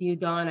agree with you,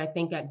 Don. I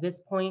think at this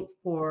point,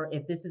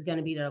 if this is going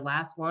to be their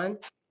last one,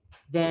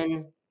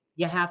 then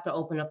you have to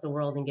open up the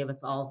world and give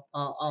us all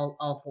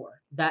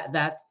 4.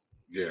 That's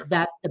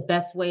the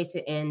best way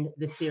to end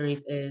the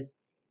series is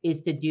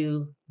to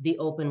do the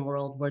open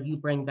world, where you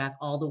bring back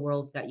all the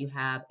worlds that you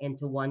have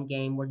into one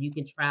game, where you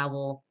can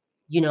travel,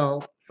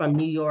 from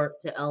New York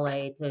to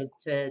LA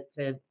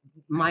to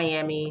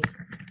Miami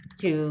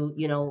to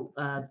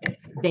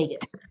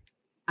Vegas.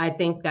 I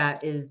think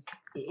that is,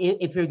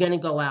 if you're going to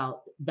go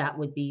out, that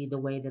would be the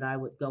way that I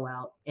would go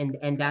out.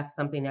 And that's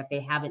something that they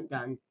haven't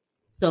done.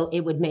 So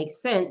it would make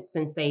sense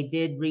since they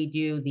did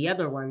redo the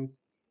other ones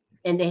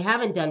and they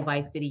haven't done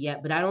Vice City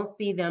yet, but I don't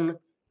see them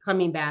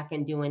coming back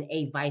and doing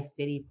a Vice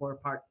City for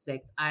part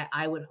 6.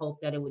 I would hope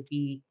that it would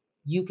be,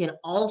 you can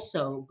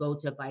also go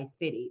to Vice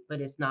City, but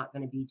it's not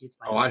going to be just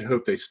Vice City. I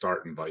hope they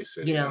start in Vice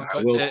City. You know,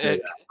 I will say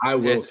that. I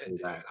will say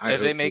that.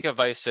 If they make a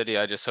Vice City,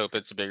 I just hope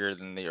it's bigger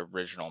than the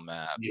original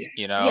map. Yeah.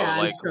 You know,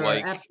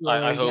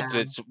 I hope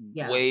it's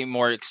way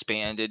more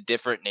expanded,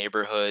 different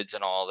neighborhoods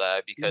and all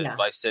that. Because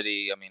Vice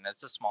City, I mean,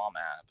 it's a small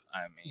map.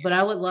 I mean, but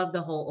I would love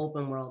the whole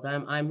open world.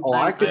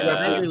 I could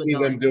definitely see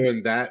them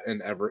doing that in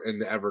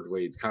the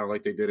Everglades, kind of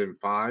like they did in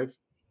 5.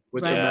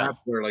 With the map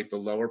where like the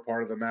lower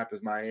part of the map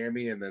is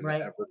Miami and then the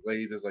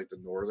Everglades is like the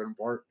northern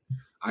part.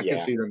 I can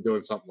see them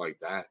doing something like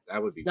that.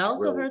 That would be I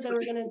also heard they were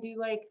going to do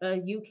like a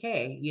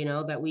UK, you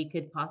know, that we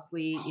could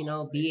possibly, you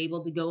know, be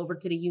able to go over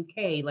to the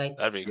UK. Like,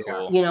 that'd be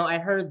cool. You know, I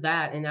heard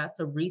that, and that's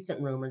a recent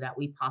rumor that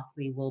we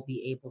possibly will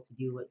be able to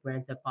do with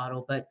Grand Theft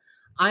Auto, but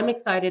I'm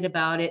excited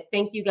about it.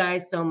 Thank you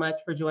guys so much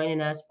for joining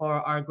us for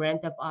our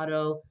Grand Theft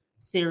Auto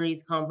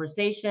series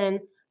conversation.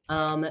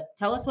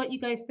 Tell us what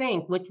you guys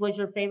think. Which was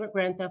your favorite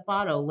Grand Theft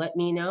Auto? Let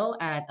me know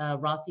at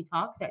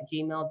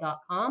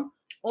rossitalks@gmail.com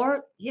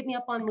or hit me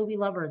up on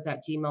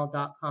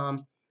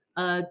movielovers@gmail.com.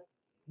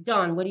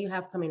 Don, what do you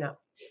have coming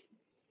up?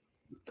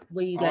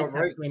 What do you guys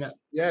have coming up?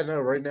 Yeah,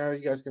 no, right now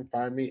you guys can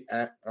find me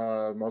at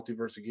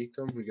Multiverse of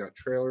Geekdom. We got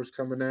trailers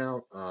coming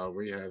out.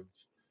 We have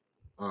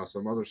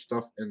some other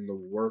stuff in the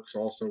works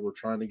also we're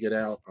trying to get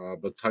out.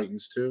 But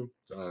Titans 2,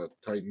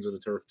 Titans of the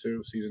Turf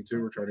 2, Season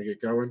 2, we're trying to get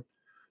going.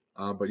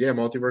 But yeah,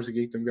 Multiverse of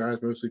Geekdom,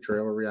 guys, mostly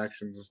trailer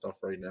reactions and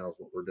stuff right now is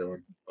what we're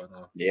doing. But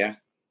yeah,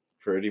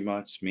 pretty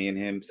much. Me and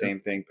him, same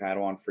thing,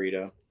 Padawan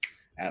Frito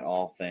at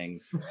all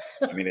things.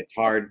 I mean, it's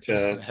hard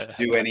to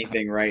do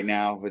anything right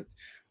now, but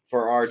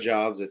for our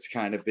jobs, it's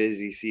kind of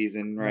busy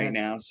season right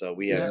now, so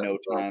we have no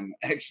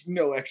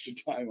extra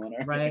time on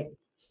our hands.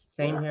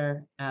 Same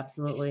here,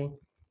 absolutely.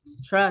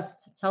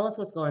 Trust, tell us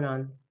what's going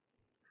on.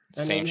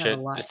 Same shit.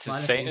 It's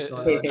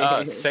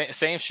the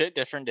same shit,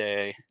 different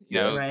day. You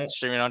know,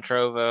 streaming on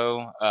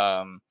Trovo.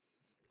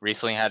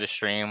 Recently had a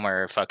stream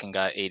where I fucking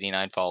got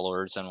 89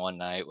 followers in one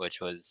night, which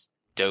was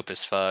dope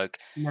as fuck.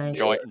 Nice.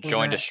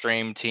 Joined a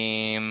stream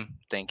team.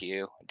 Thank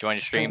you. Joined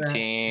a stream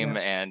team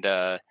and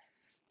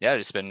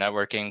just been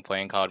networking,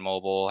 playing COD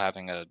Mobile,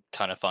 having a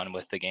ton of fun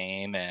with the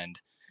game. And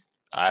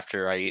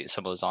after I eat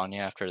some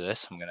lasagna after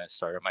this, I'm gonna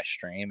start up my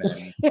stream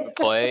and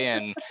play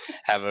and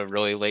have a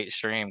really late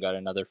stream. Got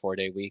another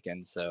 4-day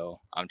weekend,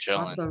 so I'm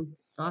chilling.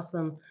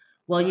 Awesome.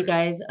 Well, you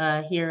guys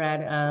here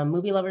at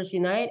Movie Lovers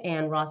Unite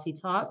and Rossi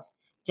Talks,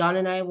 John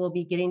and I will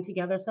be getting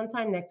together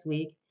sometime next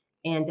week,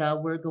 and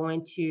we're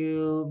going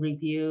to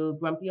review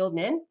Grumpy Old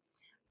Men.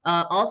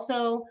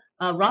 Also,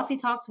 Rossi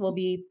Talks will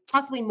be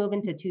possibly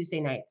moving to Tuesday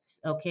nights.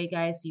 Okay,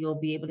 guys, so you'll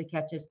be able to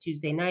catch us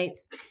Tuesday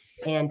nights.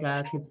 And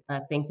because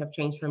things have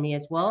changed for me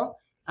as well.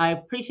 I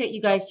appreciate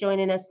you guys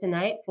joining us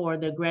tonight for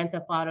the Grand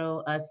Theft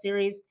Auto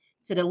series.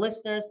 To the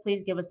listeners,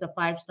 please give us a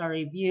 5-star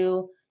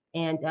review.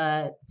 And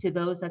to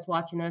those that's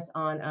watching us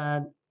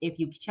on, if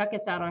you check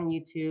us out on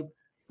YouTube,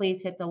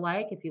 please hit the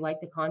like if you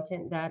like the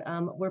content that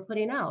we're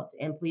putting out.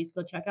 And please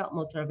go check out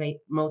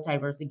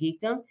Multiverse of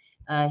Geekdom.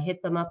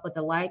 Hit them up with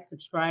a like,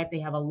 subscribe.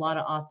 They have a lot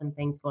of awesome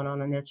things going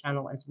on their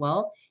channel as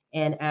well.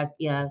 And as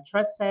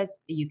Trust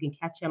says, you can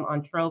catch them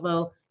on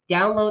Trovo.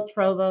 Download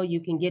Trovo.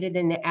 You can get it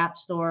in the App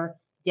Store.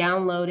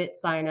 Download it,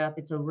 sign up.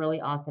 It's a really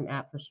awesome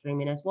app for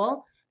streaming as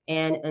well.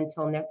 And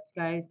until next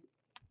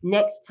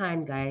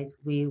time, guys,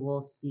 we will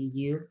see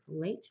you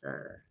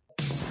later.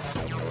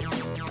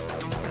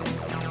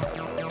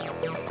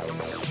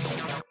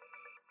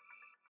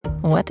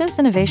 What does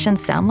innovation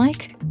sound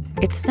like?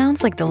 It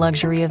sounds like the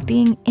luxury of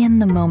being in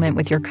the moment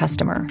with your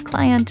customer,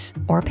 client,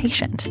 or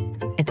patient.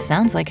 It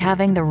sounds like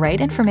having the right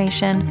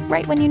information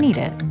right when you need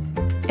it.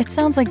 It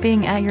sounds like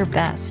being at your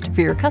best for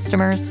your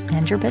customers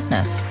and your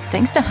business.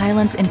 Thanks to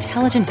Hyland's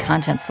intelligent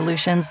content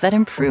solutions that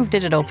improve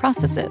digital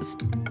processes,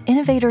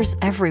 innovators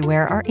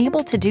everywhere are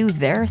able to do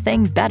their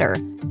thing better,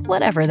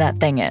 whatever that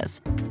thing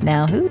is.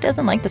 Now, who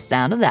doesn't like the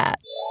sound of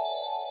that?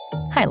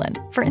 Hyland,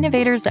 for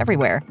innovators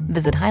everywhere.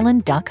 Visit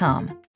hyland.com.